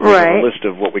divestterror.org, we have a list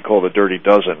of what we call the Dirty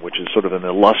Dozen, which is sort of an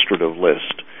illustrative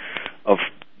list of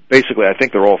basically, I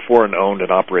think they're all foreign-owned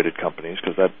and operated companies,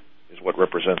 because that is what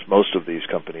represents most of these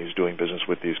companies doing business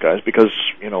with these guys, because,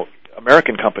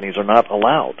 American companies are not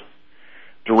allowed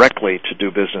directly to do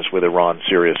business with Iran,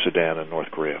 Syria, Sudan, and North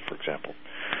Korea, for example.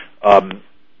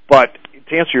 But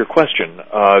to answer your question,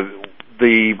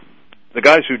 the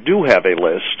guys who do have a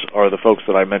list are the folks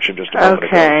that I mentioned just a moment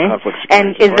ago. Conflict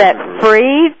and is that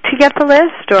free to get the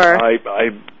list, or?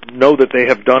 I know that they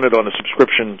have done it on a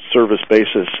subscription service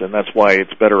basis, and that's why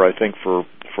it's better, I think, for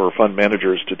fund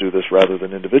managers to do this rather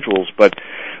than individuals. But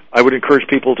I would encourage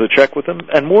people to check with them.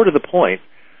 And more to the point,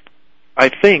 I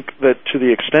think that to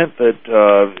the extent that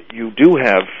you do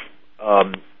have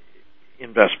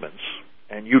investments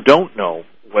and you don't know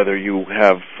whether you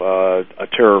have a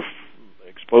terror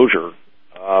exposure,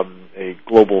 a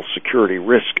global security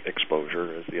risk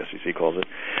exposure, as the SEC calls it,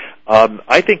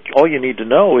 I think all you need to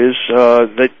know is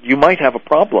that you might have a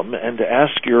problem, and to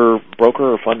ask your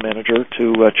broker or fund manager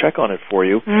to check on it for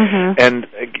you. Mm-hmm. And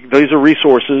these are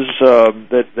resources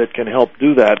that can help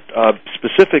do that.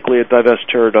 Specifically at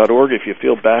divestterror.org, if you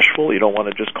feel bashful, you don't want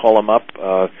to just call them up,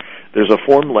 there's a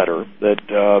form letter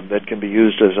that can be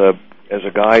used as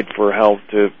a guide for how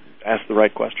to ask the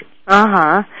right questions.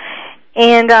 Uh-huh.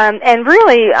 And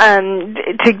really,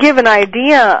 to give an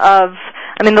idea of,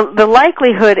 the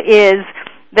likelihood is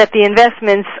that the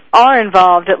investments are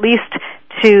involved, at least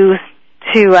in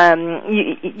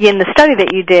the study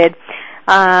that you did.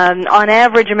 On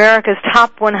average, America's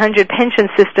top 100 pension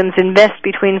systems invest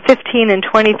between 15 and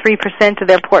 23% of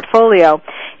their portfolio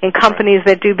in companies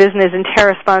that do business in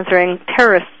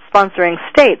terrorist-sponsoring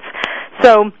states.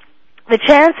 So the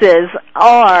chances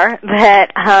are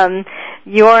that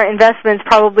your investments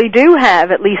probably do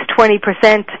have at least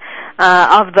 20%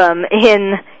 of them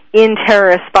in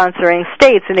terrorist-sponsoring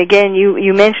states. And again,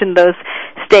 you mentioned those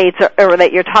states or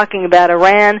that you're talking about.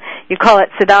 Iran, you call it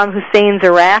Saddam Hussein's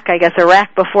Iraq, I guess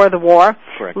Iraq before the war.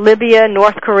 Correct. Libya,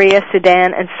 North Korea,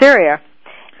 Sudan, and Syria.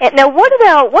 And now,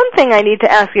 one thing I need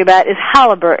to ask you about is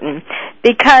Halliburton,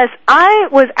 because I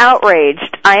was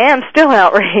outraged, I am still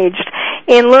outraged,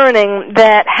 in learning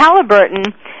that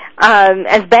Halliburton,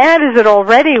 as bad as it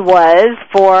already was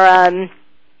for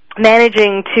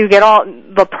managing to get all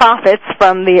the profits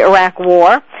from the Iraq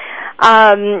war,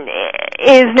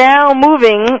 is now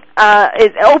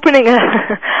is opening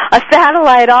a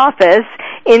satellite office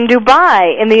in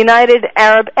Dubai in the United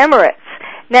Arab Emirates.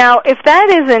 Now, if that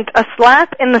isn't a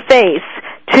slap in the face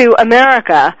to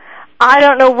America, I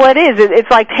don't know what is. It's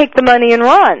like take the money and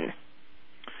run.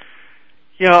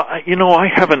 Yeah, I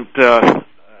haven't,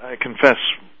 I confess,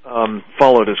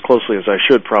 followed as closely as I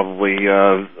should probably,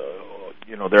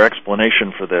 their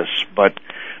explanation for this. But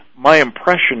my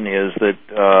impression is that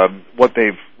what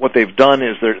they've done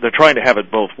is they're trying to have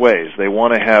it both ways. They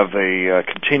want to have a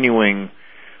continuing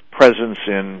presence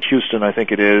in Houston, I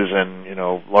think it is, and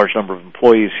large number of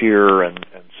employees here and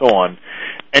so on,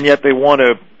 and yet they want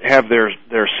to have their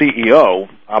CEO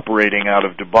operating out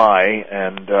of Dubai,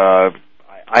 and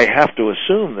I have to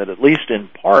assume that at least in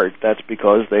part that's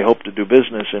because they hope to do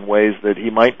business in ways that he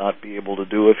might not be able to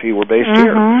do if he were based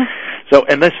here. So,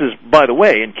 and this is, by the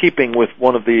way, in keeping with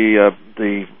one of the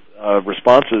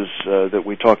responses that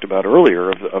we talked about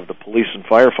earlier of the police and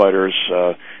firefighters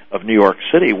of New York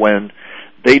City when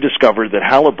they discovered that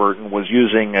Halliburton was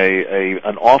using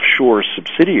an offshore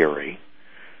subsidiary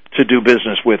to do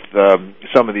business with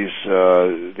some of these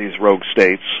rogue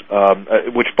states,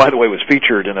 which, by the way, was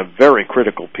featured in a very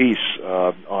critical piece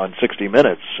on 60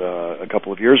 Minutes a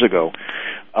couple of years ago.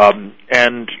 And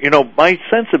my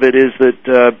sense of it is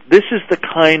that this is the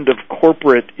kind of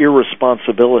corporate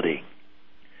irresponsibility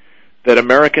that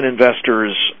American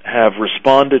investors have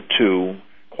responded to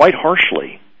quite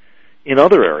harshly in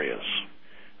other areas.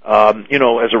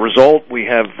 As a result, we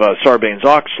have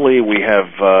Sarbanes-Oxley, we have,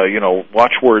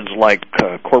 watchwords like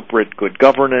corporate good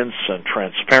governance and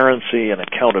transparency and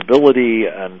accountability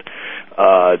and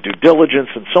due diligence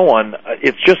and so on.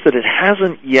 It's just that it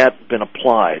hasn't yet been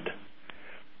applied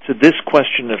to this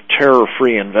question of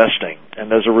terror-free investing.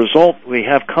 And as a result, we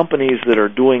have companies that are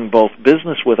doing both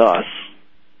business with us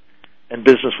and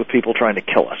business with people trying to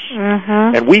kill us.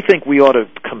 And we think we ought to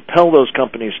compel those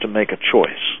companies to make a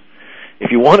choice. If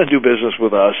you want to do business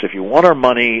with us, if you want our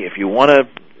money, if you want to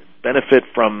benefit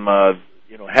from,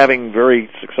 having very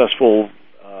successful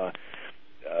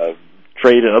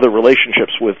trade and other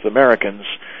relationships with Americans,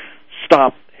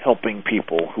 stop helping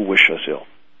people who wish us ill.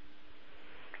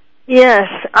 Yes,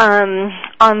 on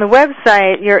the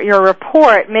website, your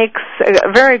report makes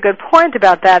a very good point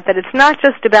about that it's not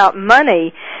just about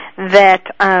money that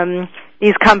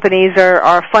these companies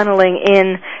are funneling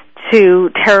in to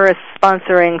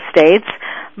terrorist-sponsoring states,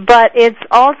 but it's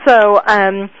also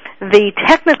the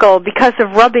technical, because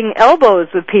of rubbing elbows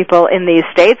with people in these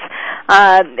states,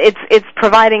 it's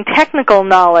providing technical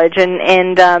knowledge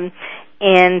and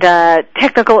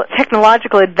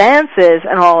technological advances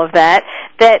and all of that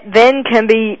then can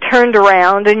be turned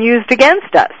around and used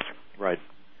against us. Right.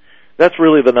 That's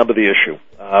really the nub of the issue.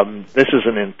 This is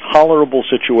an intolerable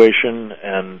situation,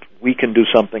 and we can do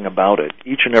something about it,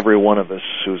 each and every one of us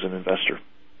who's an investor.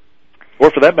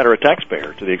 Or, for that matter, a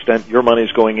taxpayer, to the extent your money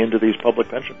is going into these public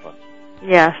pension funds.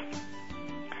 Yes.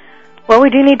 Well, we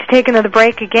do need to take another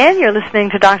break again. You're listening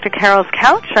to Dr. Carol's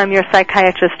Couch. I'm your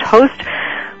psychiatrist host.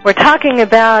 We're talking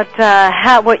about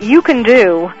what you can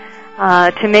do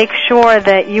to make sure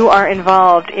that you are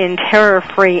involved in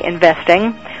terror-free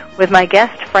investing with my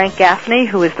guest, Frank Gaffney,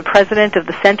 who is the president of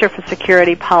the Center for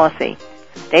Security Policy.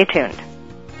 Stay tuned.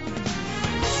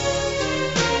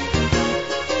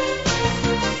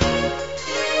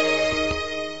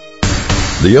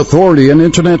 The authority in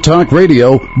Internet Talk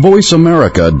Radio,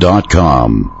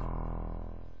 VoiceAmerica.com.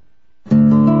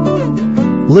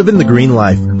 Living the Green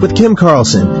Life with Kim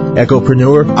Carlson,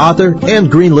 ecopreneur, author, and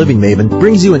green living maven,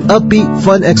 brings you an upbeat,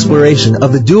 fun exploration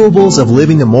of the doables of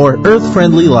living a more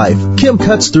earth-friendly life. Kim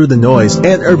cuts through the noise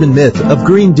and urban myth of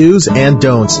green do's and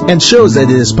don'ts and shows that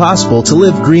it is possible to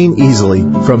live green easily.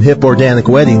 From hip organic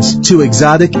weddings to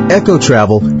exotic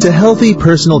eco-travel to healthy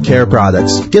personal care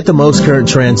products. Get the most current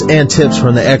trends and tips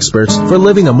from the experts for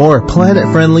living a more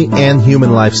planet-friendly and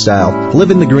human lifestyle.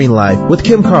 Living the Green Life with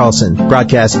Kim Carlson,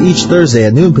 broadcast each Thursday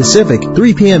at noon Pacific,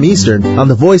 3 p.m. Eastern on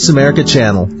the Voice America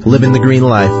channel. Living the Green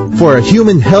Life for a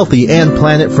human, healthy, and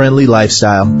planet-friendly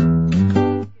lifestyle.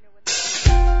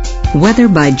 Whether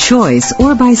by choice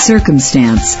or by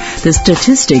circumstance, the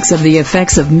statistics of the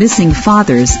effects of missing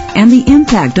fathers and the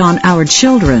impact on our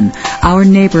children, our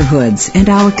neighborhoods, and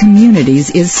our communities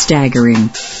is staggering.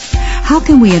 How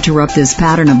can we interrupt this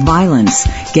pattern of violence,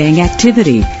 gang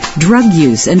activity, drug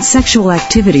use, and sexual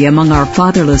activity among our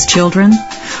fatherless children?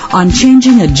 On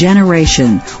Changing a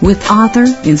Generation with author,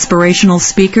 inspirational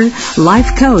speaker,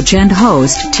 life coach, and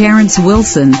host Terrence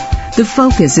Wilson, the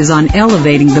focus is on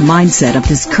elevating the mindset of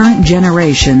this current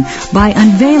generation by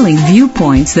unveiling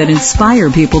viewpoints that inspire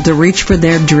people to reach for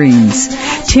their dreams.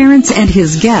 Terrence and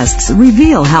his guests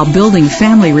reveal how building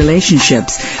family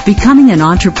relationships, becoming an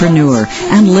entrepreneur,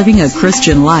 and living a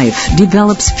Christian life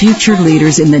develops future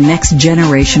leaders in the next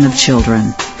generation of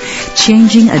children.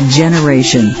 Changing a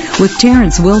Generation with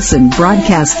Terrence Wilson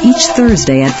broadcasts each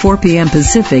Thursday at 4 p.m.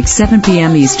 Pacific, 7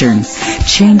 p.m. Eastern.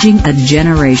 Changing a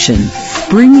Generation,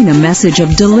 bringing a message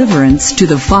of deliverance to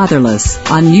the fatherless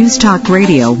on News Talk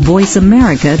Radio,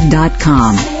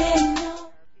 VoiceAmerica.com.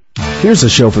 Here's a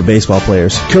show for baseball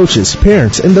players, coaches,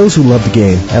 parents, and those who love the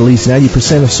game. At least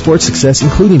 90% of sports success,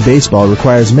 including baseball,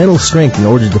 requires mental strength in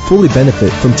order to fully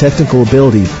benefit from technical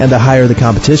ability. And the higher the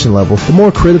competition level, the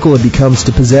more critical it becomes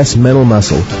to possess mental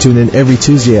muscle. Tune in every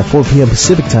Tuesday at 4 p.m.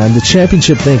 Pacific Time to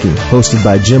Championship Thinking, hosted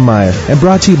by Jim Meyer, and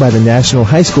brought to you by the National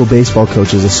High School Baseball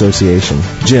Coaches Association.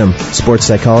 Jim, sports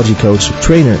psychology coach,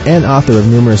 trainer, and author of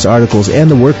numerous articles and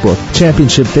the workbook,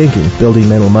 Championship Thinking, Building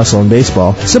Mental Muscle in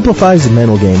Baseball, simplifies the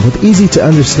mental game with easy to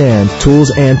understand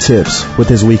tools and tips. With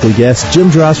his weekly guests, Jim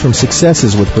draws from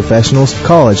successes with professionals,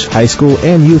 college, high school,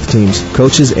 and youth teams,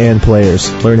 coaches, and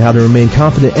players. Learn how to remain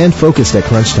confident and focused at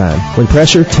crunch time, when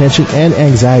pressure, tension, and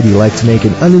anxiety like to make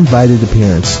an uninvited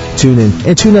appearance. Tune in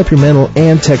and tune up your mental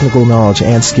and technical knowledge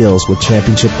and skills with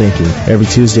Championship Thinking every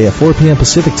Tuesday at 4 p.m.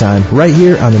 Pacific Time, right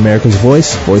here on America's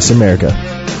Voice, Voice America.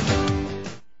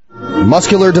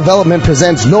 Muscular Development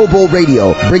presents No Bull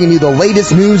Radio, bringing you the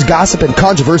latest news, gossip, and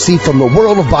controversy from the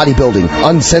world of bodybuilding.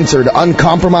 Uncensored,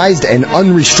 uncompromised, and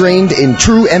unrestrained in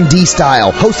true MD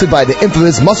style. Hosted by the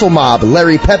infamous Muscle Mob,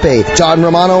 Larry Pepe, John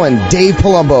Romano, and Dave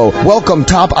Palumbo. Welcome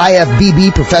top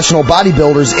IFBB professional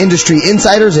bodybuilders, industry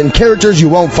insiders, and characters you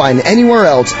won't find anywhere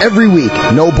else every week.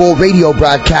 No Bull Radio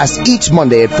broadcasts each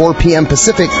Monday at 4 p.m.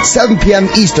 Pacific, 7 p.m.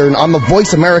 Eastern on the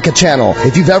Voice America channel.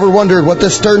 If you've ever wondered what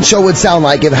the Stern Show would sound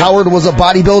like if Howard was a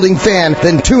bodybuilding fan,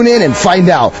 then tune in and find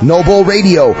out. No Bull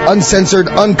Radio, uncensored,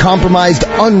 uncompromised,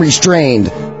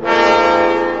 unrestrained.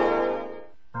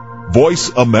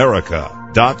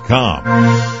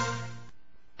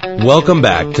 VoiceAmerica.com. Welcome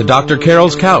back to Dr.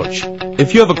 Carol's Couch.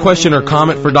 If you have a question or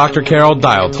comment for Dr. Carol,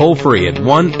 dial toll-free at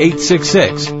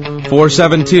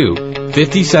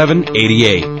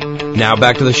 1-866-472-5788. Now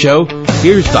back to the show.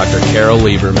 Here's Dr. Carol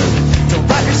Lieberman.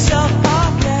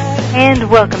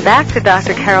 And welcome back to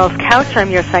Dr. Carol's Couch.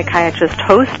 I'm your psychiatrist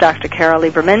host, Dr. Carol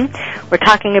Lieberman. We're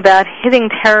talking about hitting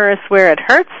terrorists where it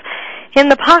hurts in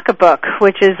the Pocketbook,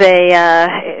 which is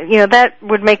that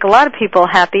would make a lot of people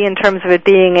happy in terms of it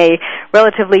being a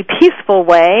relatively peaceful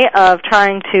way of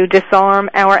trying to disarm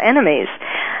our enemies.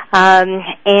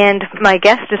 And my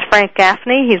guest is Frank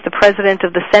Gaffney. He's the president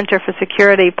of the Center for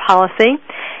Security Policy,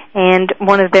 and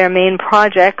one of their main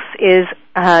projects is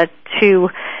to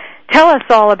tell us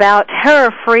all about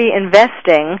terror-free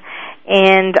investing,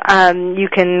 and you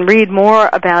can read more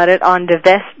about it on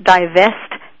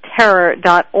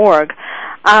divestterror.org.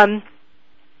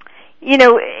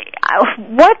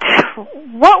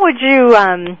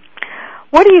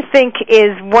 What do you think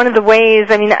is one of the ways?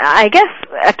 I mean, I guess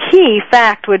a key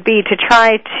fact would be to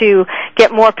try to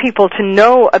get more people to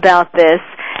know about this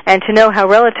and to know how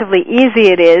relatively easy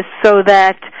it is, so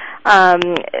that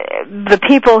the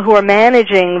people who are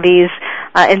managing these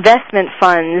investment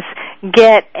funds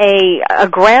get a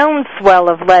groundswell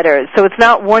of letters. So it's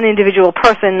not one individual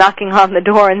person knocking on the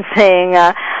door and saying,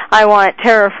 I want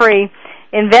terror-free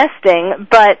investing,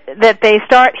 but that they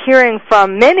start hearing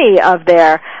from many of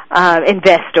their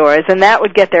investors, and that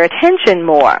would get their attention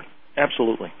more.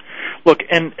 Absolutely. Look,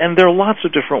 and there are lots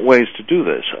of different ways to do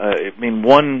this. I mean,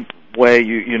 one way,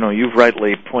 you've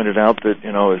rightly pointed out that,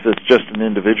 if it's just an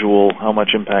individual, how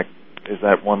much impact is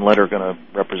that one letter going to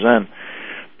represent?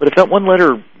 But if that one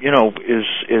letter,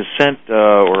 is sent,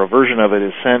 or a version of it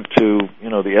is sent to,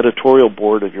 the editorial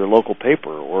board of your local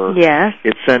paper, or yes,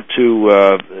 it's sent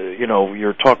to,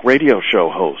 your talk radio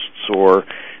show hosts, or,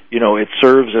 it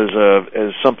serves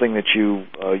as something that you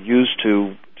use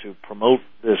to promote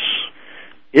this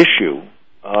issue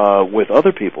with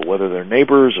other people, whether they're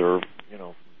neighbors or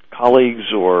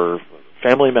colleagues or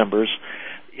family members,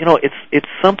 it's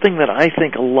something that I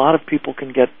think a lot of people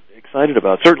can get excited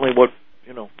about. Certainly what,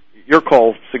 your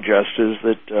call suggests is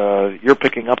that you're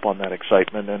picking up on that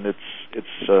excitement, and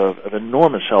it's of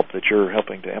enormous help that you're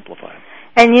helping to amplify.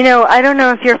 And, I don't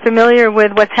know if you're familiar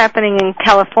with what's happening in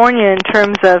California in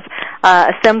terms of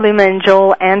Assemblyman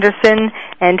Joel Anderson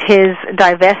and his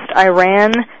Divest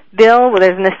Iran bill. Well,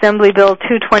 there's an Assembly Bill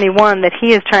 221 that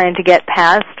he is trying to get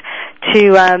passed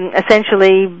to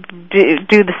essentially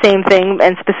do the same thing,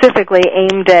 and specifically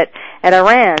aimed at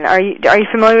Iran. Are you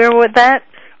familiar with that?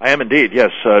 I am indeed,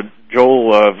 yes.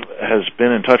 Joel has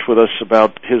been in touch with us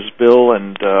about his bill,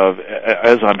 and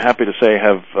as I'm happy to say,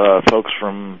 have folks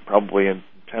from probably in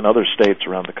 10 other states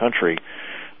around the country.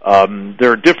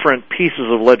 There are different pieces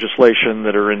of legislation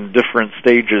that are in different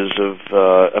stages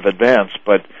of advance,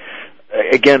 but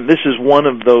again, this is one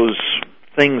of those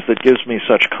things that gives me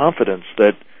such confidence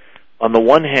that, on the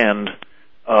one hand,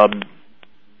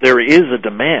 there is a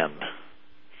demand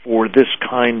for this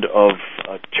kind of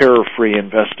terror-free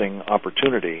investing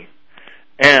opportunity,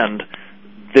 and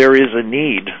there is a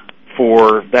need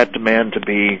for that demand to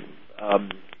be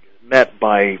met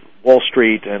by Wall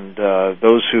Street and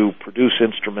those who produce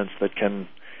instruments that can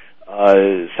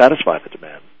satisfy the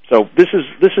demand. So this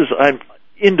is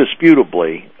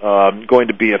indisputably going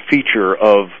to be a feature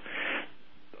of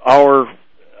our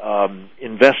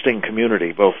investing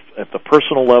community, both at the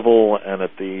personal level and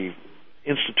at the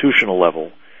institutional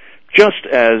level. Just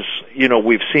as,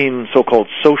 we've seen so-called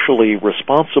socially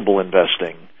responsible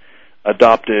investing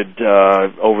adopted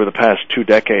over the past 2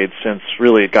 decades, since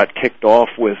really it got kicked off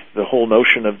with the whole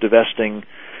notion of divesting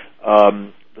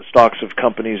the stocks of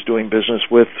companies doing business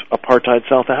with apartheid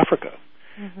South Africa.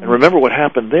 Mm-hmm. And remember what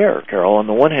happened there, Carol. On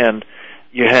the one hand,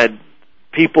 you had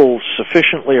people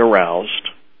sufficiently aroused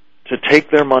to take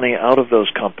their money out of those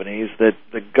companies that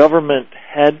the government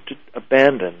had to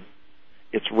abandon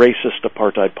its racist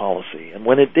apartheid policy. And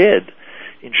when it did,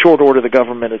 in short order, the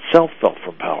government itself fell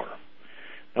from power.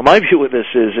 Now, my view of this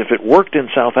is, if it worked in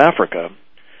South Africa,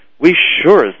 we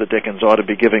sure as the dickens ought to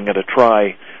be giving it a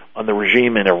try on the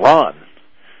regime in Iran,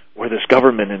 or this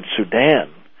government in Sudan,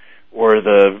 or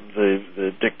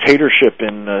the dictatorship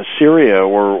in Syria,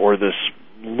 or this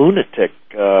lunatic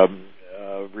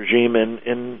regime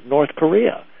in North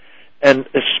Korea. And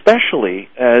especially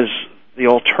as the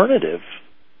alternative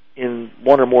in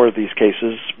one or more of these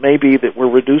cases may be that we're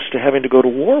reduced to having to go to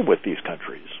war with these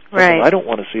countries. Right. I don't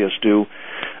want to see us do.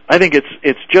 I think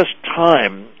it's just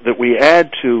time that we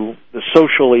add to the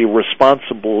socially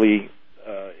responsibly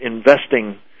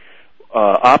investing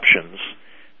options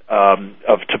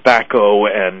of tobacco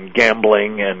and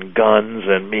gambling and guns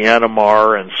and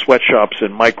Myanmar and sweatshops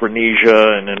in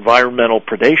Micronesia and environmental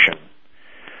predation.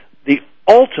 The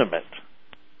ultimate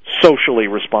socially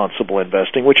responsible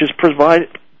investing, which is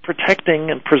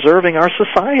protecting and preserving our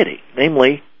society,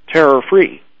 namely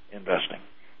terror-free investing.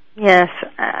 Yes,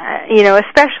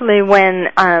 especially when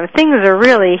things are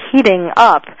really heating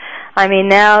up. I mean,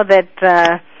 now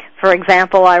that, for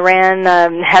example, Iran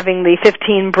having the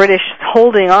 15 British,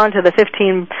 holding on to the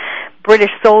 15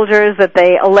 British soldiers that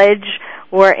they allege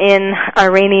were in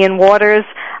Iranian waters.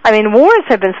 I mean, wars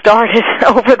have been started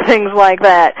over things like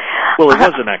that. Well, it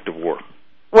was an act of war.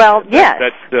 Well, yes.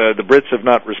 The Brits have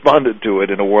not responded to it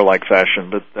in a warlike fashion,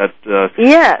 but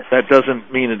yes. That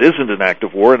doesn't mean it isn't an act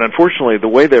of war. And unfortunately, the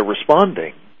way they're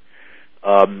responding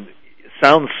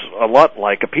sounds a lot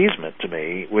like appeasement to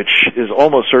me, which is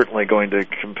almost certainly going to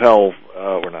compel,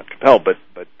 or not compel, but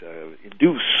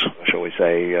induce, shall we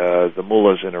say, the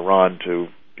mullahs in Iran to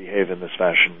behave in this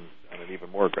fashion on an even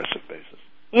more aggressive basis.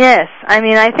 Yes, I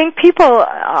mean, I think people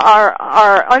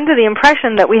are under the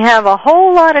impression that we have a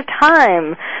whole lot of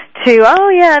time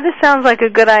to, this sounds like a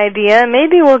good idea,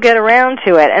 maybe we'll get around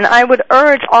to it. And I would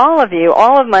urge all of you,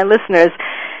 all of my listeners,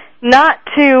 not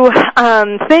to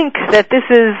think that this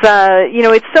is,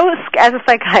 it's so, as a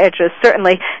psychiatrist,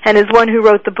 certainly, and as one who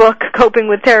wrote the book, Coping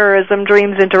with Terrorism,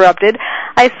 Dreams Interrupted,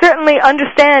 I certainly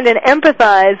understand and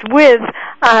empathize with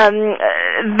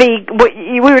what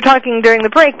we were talking during the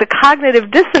break, the cognitive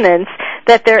dissonance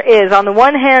that there is. On the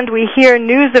one hand, we hear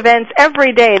news events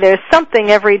every day. There's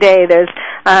something every day. There's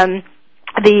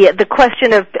the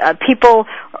question of people,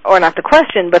 or not the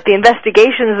question, but the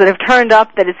investigations that have turned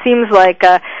up that it seems like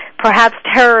perhaps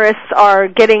terrorists are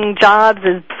getting jobs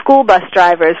as school bus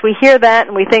drivers. We hear that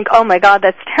and we think, oh my God,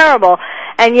 that's terrible.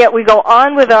 And yet we go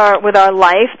on with our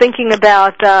life thinking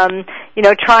about,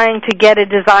 trying to get a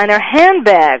designer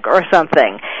handbag or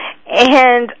something.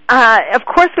 And, of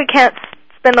course we can't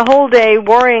spend the whole day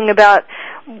worrying about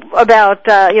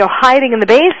hiding in the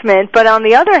basement, but on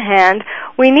the other hand,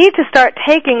 we need to start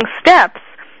taking steps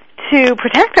to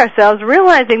protect ourselves,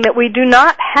 realizing that we do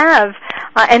not have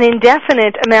an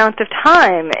indefinite amount of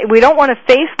time. We don't want to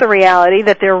face the reality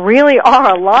that there really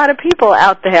are a lot of people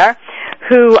out there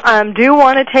who do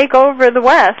want to take over the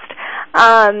West.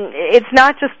 It's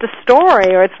not just a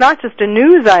story, or it's not just a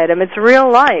news item. It's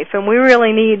real life, and we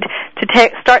really need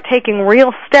to start taking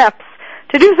real steps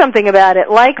to do something about it,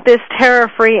 like this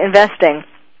terror-free investing.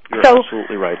 You're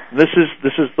absolutely right. This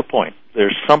is the point.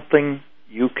 There's something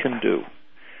you can do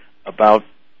about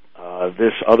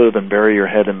this other than bury your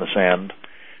head in the sand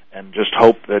and just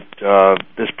hope that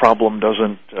this problem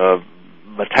doesn't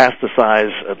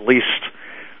metastasize, at least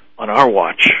on our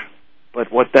watch.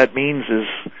 But what that means is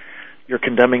you're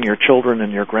condemning your children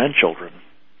and your grandchildren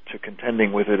to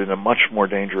contending with it in a much more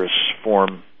dangerous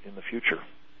form in the future.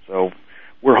 So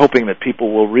we're hoping that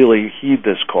people will really heed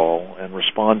this call and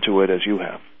respond to it as you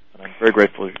have. And I'm very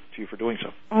grateful to you for doing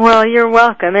so. Well, you're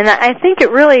welcome. And I think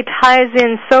it really ties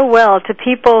in so well to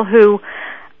people who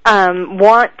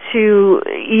want to,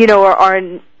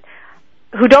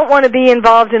 who don't want to be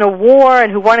involved in a war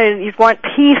and who want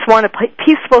peace, want a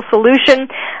peaceful solution.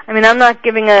 I mean, I'm not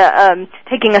taking a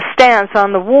stance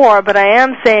on the war, but I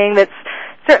am saying that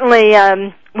certainly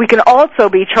we can also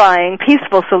be trying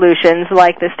peaceful solutions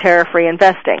like this terror-free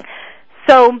investing.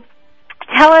 So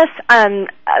tell us,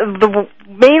 the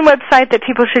main website that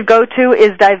people should go to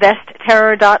is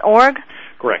divestterror.org?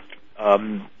 Correct.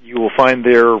 You will find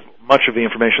there much of the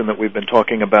information that we've been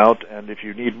talking about, and if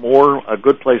you need more, a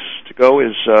good place to go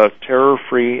is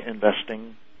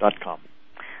terrorfreeinvesting.com.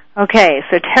 Okay,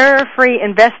 so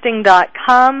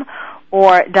terrorfreeinvesting.com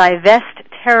or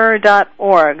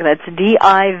divestterror.org. That's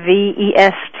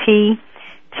DIVEST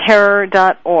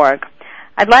terror.org.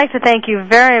 I'd like to thank you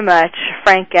very much,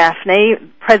 Frank Gaffney,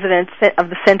 President of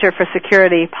the Center for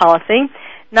Security Policy,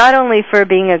 not only for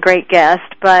being a great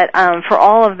guest, but for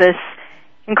all of this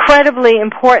incredibly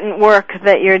important work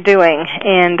that you're doing.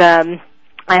 And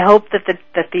I hope that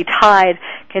the tide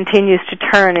continues to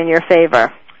turn in your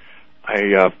favor.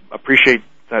 I appreciate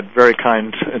that very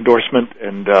kind endorsement,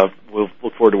 and we'll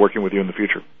look forward to working with you in the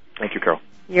future. Thank you, Carol.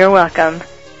 You're welcome.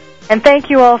 And thank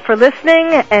you all for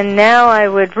listening. And now I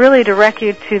would really direct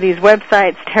you to these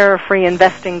websites,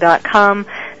 terrorfreeinvesting.com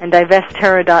and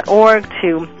divestterror.org,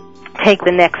 to take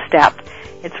the next step.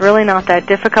 It's really not that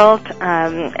difficult.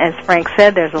 As Frank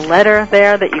said, there's a letter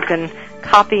there that you can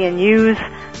copy and use,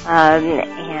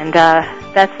 and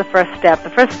that's the first step.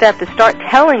 The first step is start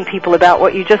telling people about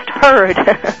what you just heard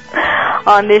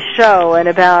on this show, and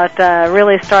about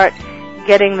really start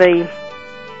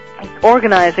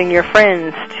organizing your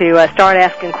friends to start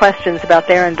asking questions about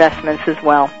their investments as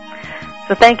well.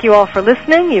 So thank you all for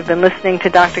listening. You've been listening to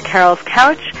Dr. Carol's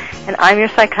Couch, and I'm your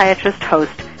psychiatrist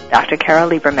host, Dr. Carol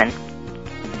Lieberman.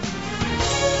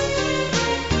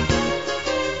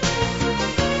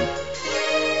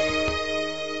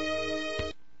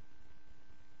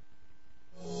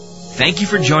 Thank you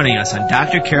for joining us on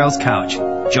Dr. Carol's Couch.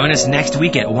 Join us next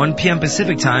week at 1 p.m.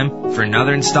 Pacific Time for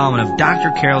another installment of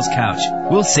Dr. Carol's Couch.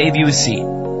 We'll save you a seat.